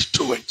hand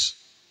to it.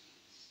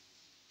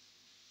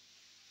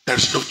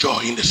 There's no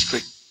joy in the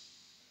street.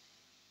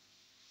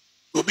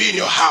 You'll be in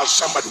your house,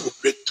 somebody will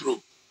break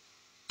through,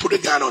 put a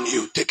gun on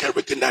you, take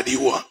everything that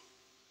you want,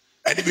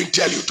 and even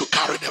tell you to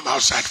carry them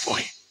outside for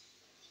him.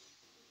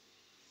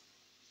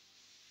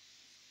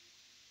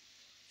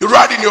 You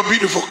ride in your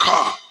beautiful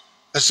car,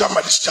 and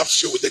somebody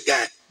stops you with a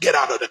gun. Get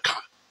out of the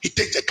car. He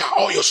takes the car,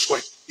 all your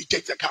sweat, he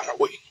takes the car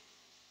away.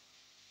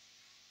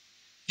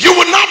 You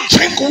will not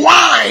drink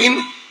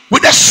wine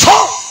with a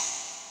song.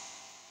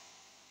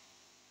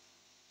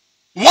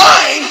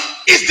 Wine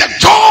is the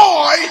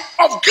joy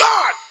of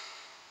God.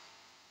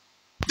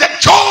 The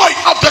joy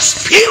of the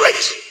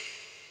Spirit.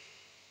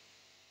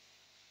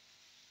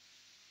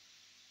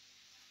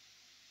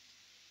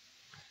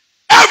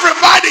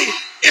 Everybody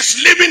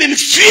is living in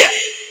fear.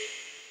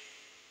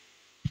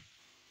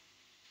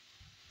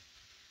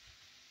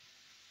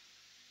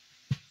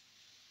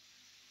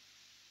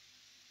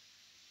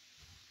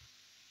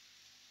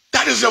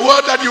 That is the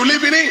world that you're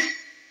living in.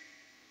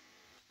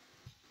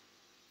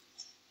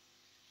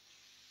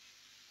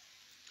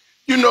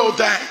 You know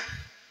that.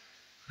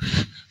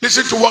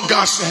 Listen to what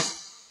God said.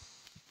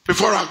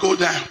 Before I go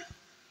down,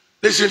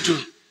 listen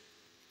to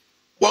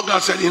what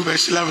God said in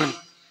verse 11.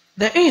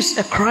 There is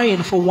a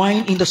crying for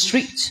wine in the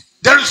street.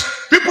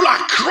 People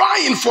are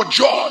crying for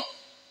joy,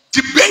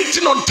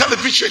 debating on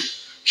television,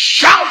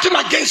 shouting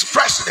against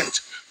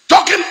president,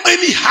 talking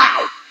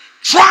anyhow,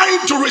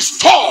 trying to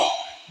restore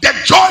the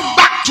joy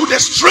back to the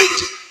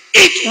street.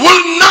 It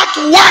will not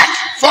work,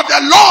 for the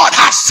Lord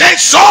has said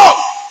so.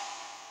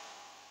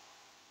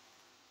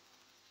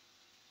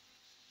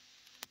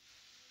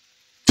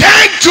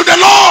 Thank to the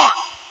Lord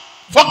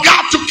for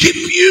God to keep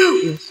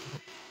you. Yes.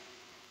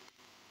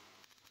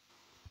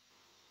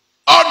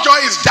 All joy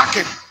is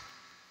darkened.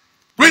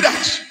 Read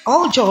that.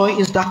 All joy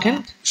is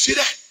darkened. See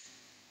that?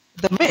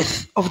 The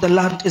myth of the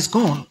land is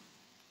gone.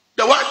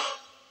 The what?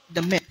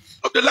 The myth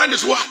Of the land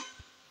is what?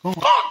 Gone.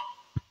 Gone.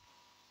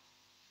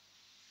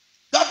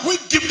 that will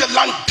give the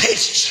land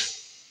taste,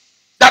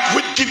 that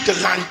will give the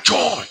land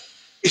joy,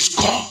 is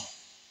gone.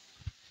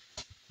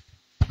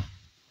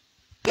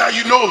 Now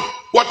you know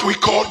what we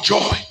call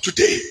joy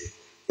today.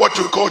 What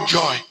we call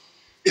joy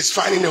is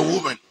finding a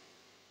woman,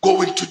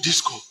 going to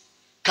disco,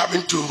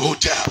 coming to a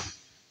hotel,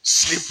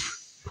 sleep,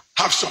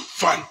 have some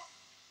fun,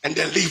 and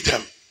then leave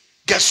them.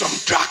 Get some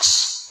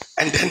drugs,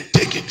 and then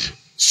take it.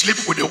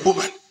 Sleep with a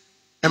woman.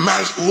 A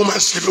woman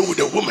sleeping with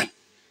a woman.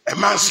 A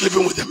man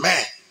sleeping with a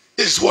man.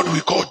 This is what we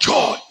call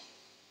joy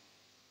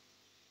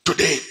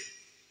today.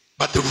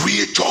 But the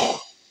real joy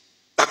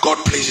that God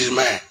places in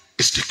man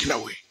is taken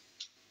away.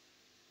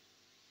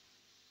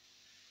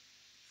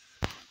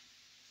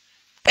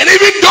 And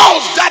even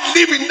those that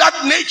live in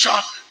that nature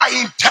are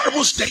in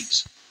terrible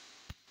states.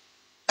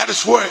 That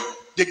is where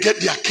they get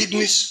their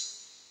kidneys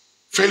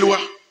failure.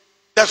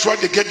 That's why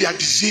they get their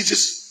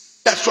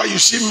diseases. That's why you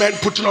see men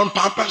putting on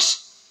pampers.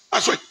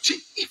 That's why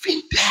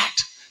even that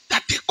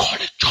they call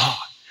it joy,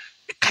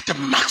 it got the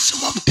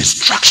maximum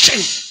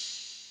destruction.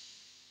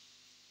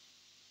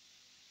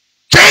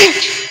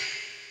 Change.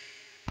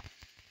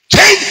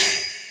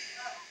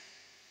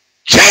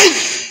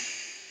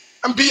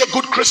 And be a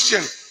good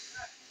Christian.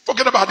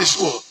 Forget about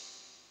this world.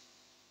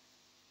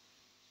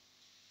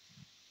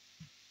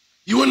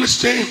 You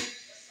understand?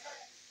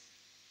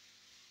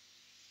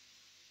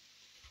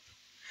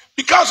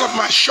 Because of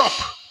my shop,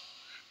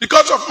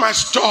 because of my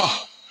store,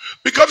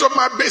 because of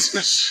my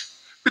business,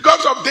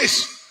 because of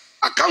this,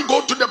 I can't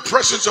go to the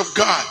presence of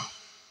God.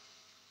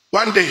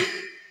 One day,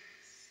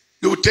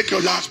 you will take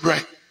your last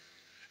breath,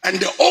 and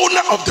the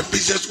owner of the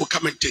business will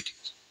come and take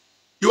it.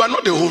 You are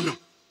not the owner.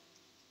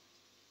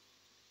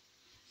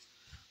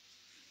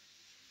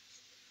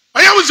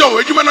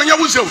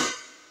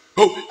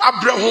 Oh,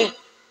 Abraham.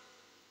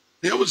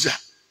 There was that.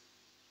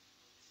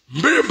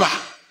 Miraba.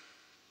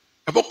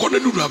 About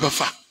Cornelu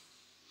Rabafa.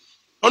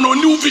 On a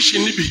new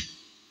vision,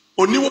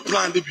 or new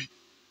plan,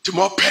 to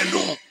more pen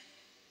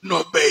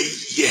no bay,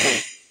 yeah.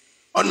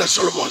 On the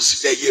Solomon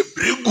say, ye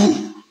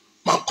brigu,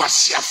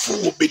 Manquasia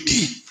fu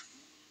bedi.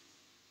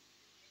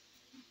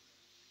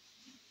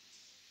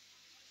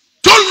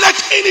 Don't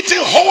let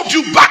anything hold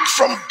you back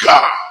from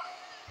God.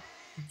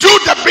 Do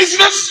the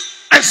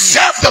business and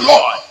serve the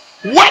Lord.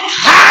 Work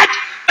hard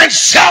and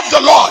serve the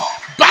Lord.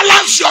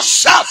 Balance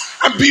yourself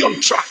and be on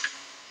track.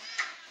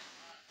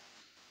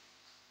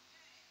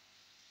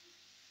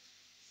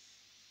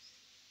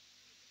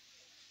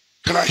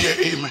 Can I hear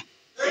amen?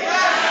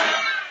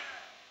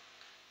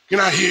 Can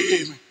I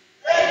hear amen?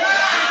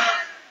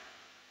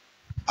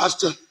 As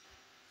the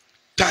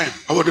time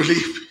I want to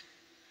leave,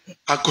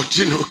 I'll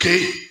continue,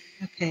 okay?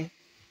 Okay.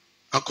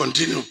 I'll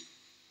continue.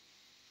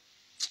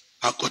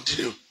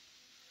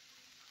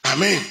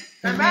 Amen.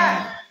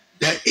 Amen.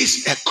 There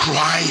is a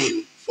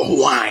crying for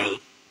wine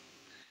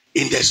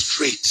in the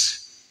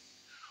streets.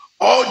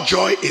 All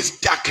joy is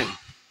darkened.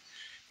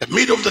 The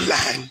middle of the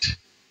land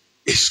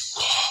is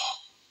gone.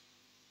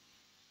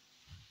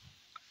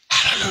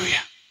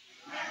 Hallelujah.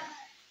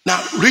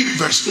 Now read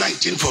verse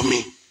 19 for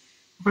me.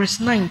 Verse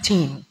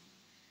 19.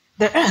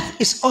 The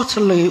earth is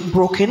utterly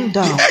broken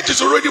down. The earth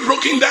is already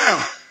broken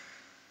down.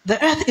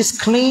 The earth is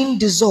clean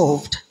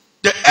dissolved.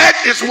 The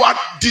earth is what?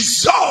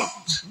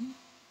 Dissolved.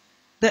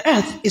 The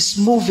earth is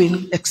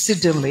moving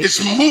exceedingly.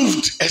 It's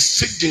moved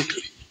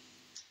exceedingly.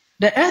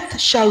 The earth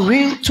shall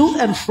reel to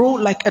and fro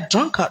like a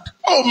drunkard.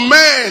 Oh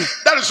man,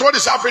 that is what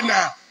is happening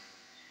now.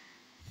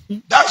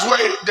 That's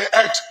where the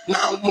earth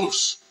now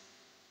moves.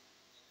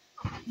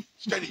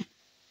 Steady.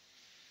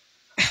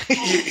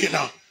 you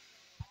know,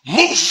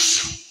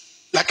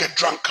 moves like a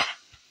drunkard.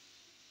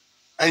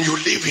 And you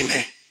live in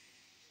it.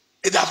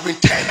 It has been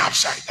turned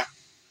upside down.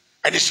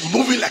 And it's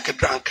moving like a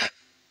drunkard.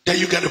 Then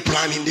you get a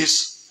plan in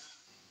this.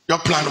 Your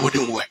plan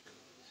wouldn't work.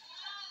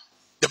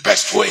 The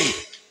best way,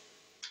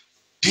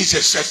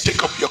 Jesus said,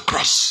 take up your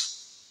cross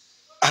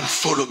and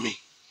follow me.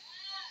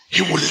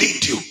 He will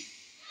lead you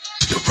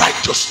to the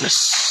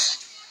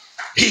righteousness.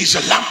 He is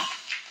a lamp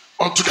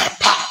unto thy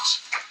path.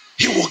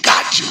 He will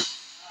guide you.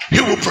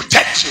 He will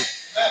protect you.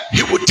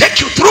 He will take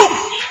you through.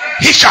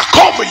 He shall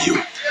cover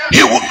you.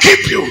 He will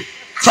keep you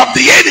from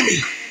the enemy,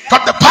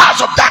 from the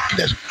powers of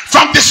darkness,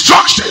 from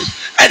destruction,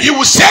 and he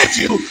will save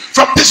you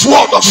from this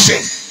world of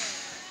sin.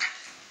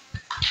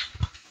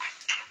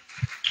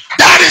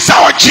 That is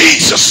our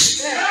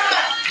Jesus.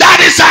 That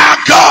is our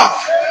God.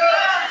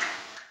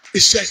 He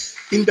said,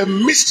 in the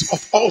midst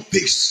of all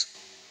this,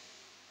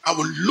 I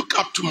will look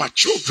up to my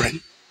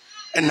children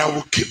and I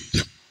will keep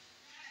them.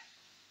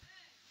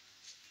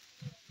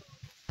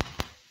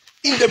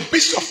 In the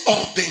midst of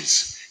all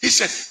things, he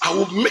said, I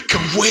will make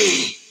a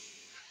way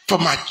for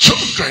my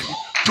children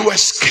to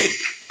escape.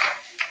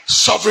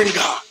 Sovereign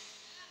God.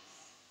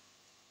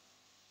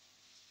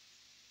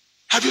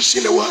 Have you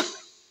seen the word?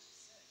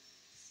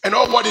 And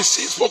all what is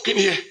spoken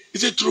here,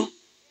 is it true?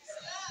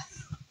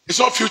 It's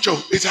not future,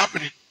 it's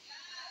happening.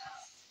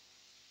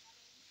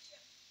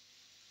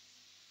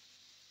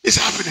 It's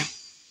happening.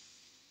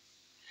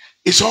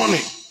 It's on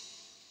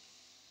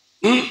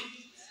it.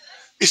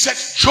 It said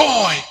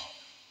joy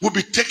will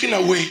be taken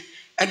away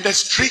and the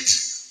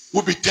streets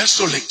will be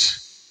desolate.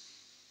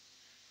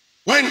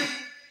 When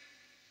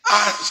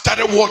I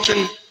started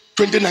watching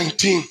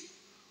 2019,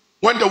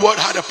 when the world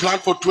had a plan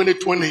for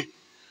 2020,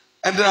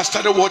 and then I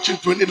started watching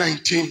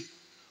 2019,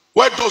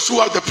 where those who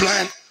have the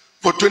plan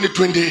for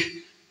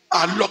 2020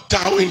 are locked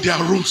down in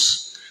their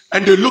rooms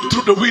and they look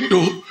through the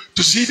window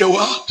to see the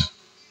world.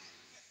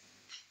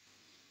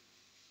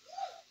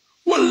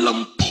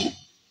 Walampo.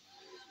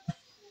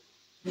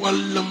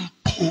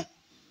 Walampo.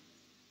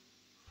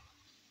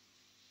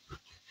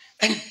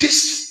 And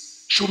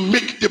this should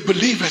make the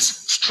believers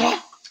strong,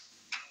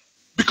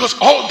 because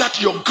all that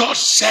your God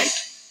said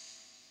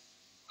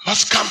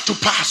must come to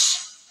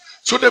pass.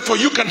 So therefore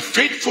you can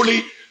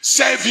faithfully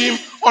serve him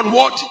on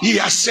what he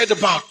has said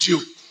about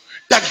you,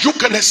 that you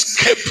can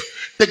escape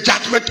the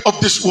judgment of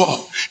this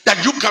world,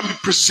 that you can be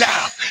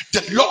preserved.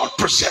 The Lord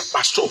preserve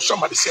my soul.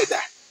 Somebody said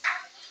that.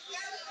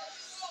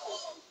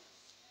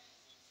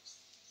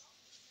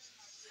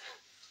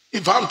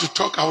 If I'm to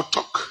talk, I will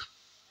talk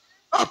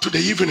up to the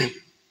evening.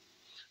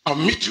 I'll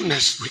meet you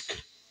next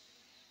week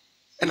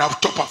and I'll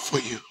top up for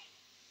you.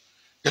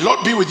 The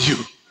Lord be with you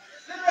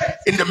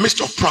in the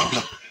midst of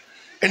problem,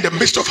 in the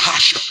midst of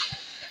hardship,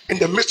 in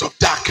the midst of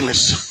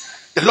darkness.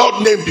 The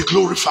Lord's name be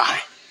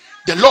glorified.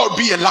 The Lord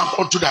be a lamp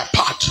unto thy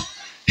path.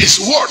 His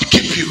word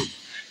keep you.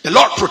 The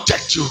Lord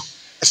protect you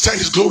and send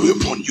his glory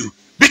upon you.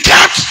 Be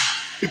kept,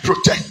 be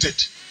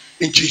protected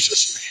in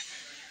Jesus'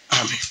 name.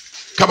 Amen.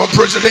 Come on,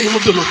 praise the name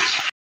of the Lord.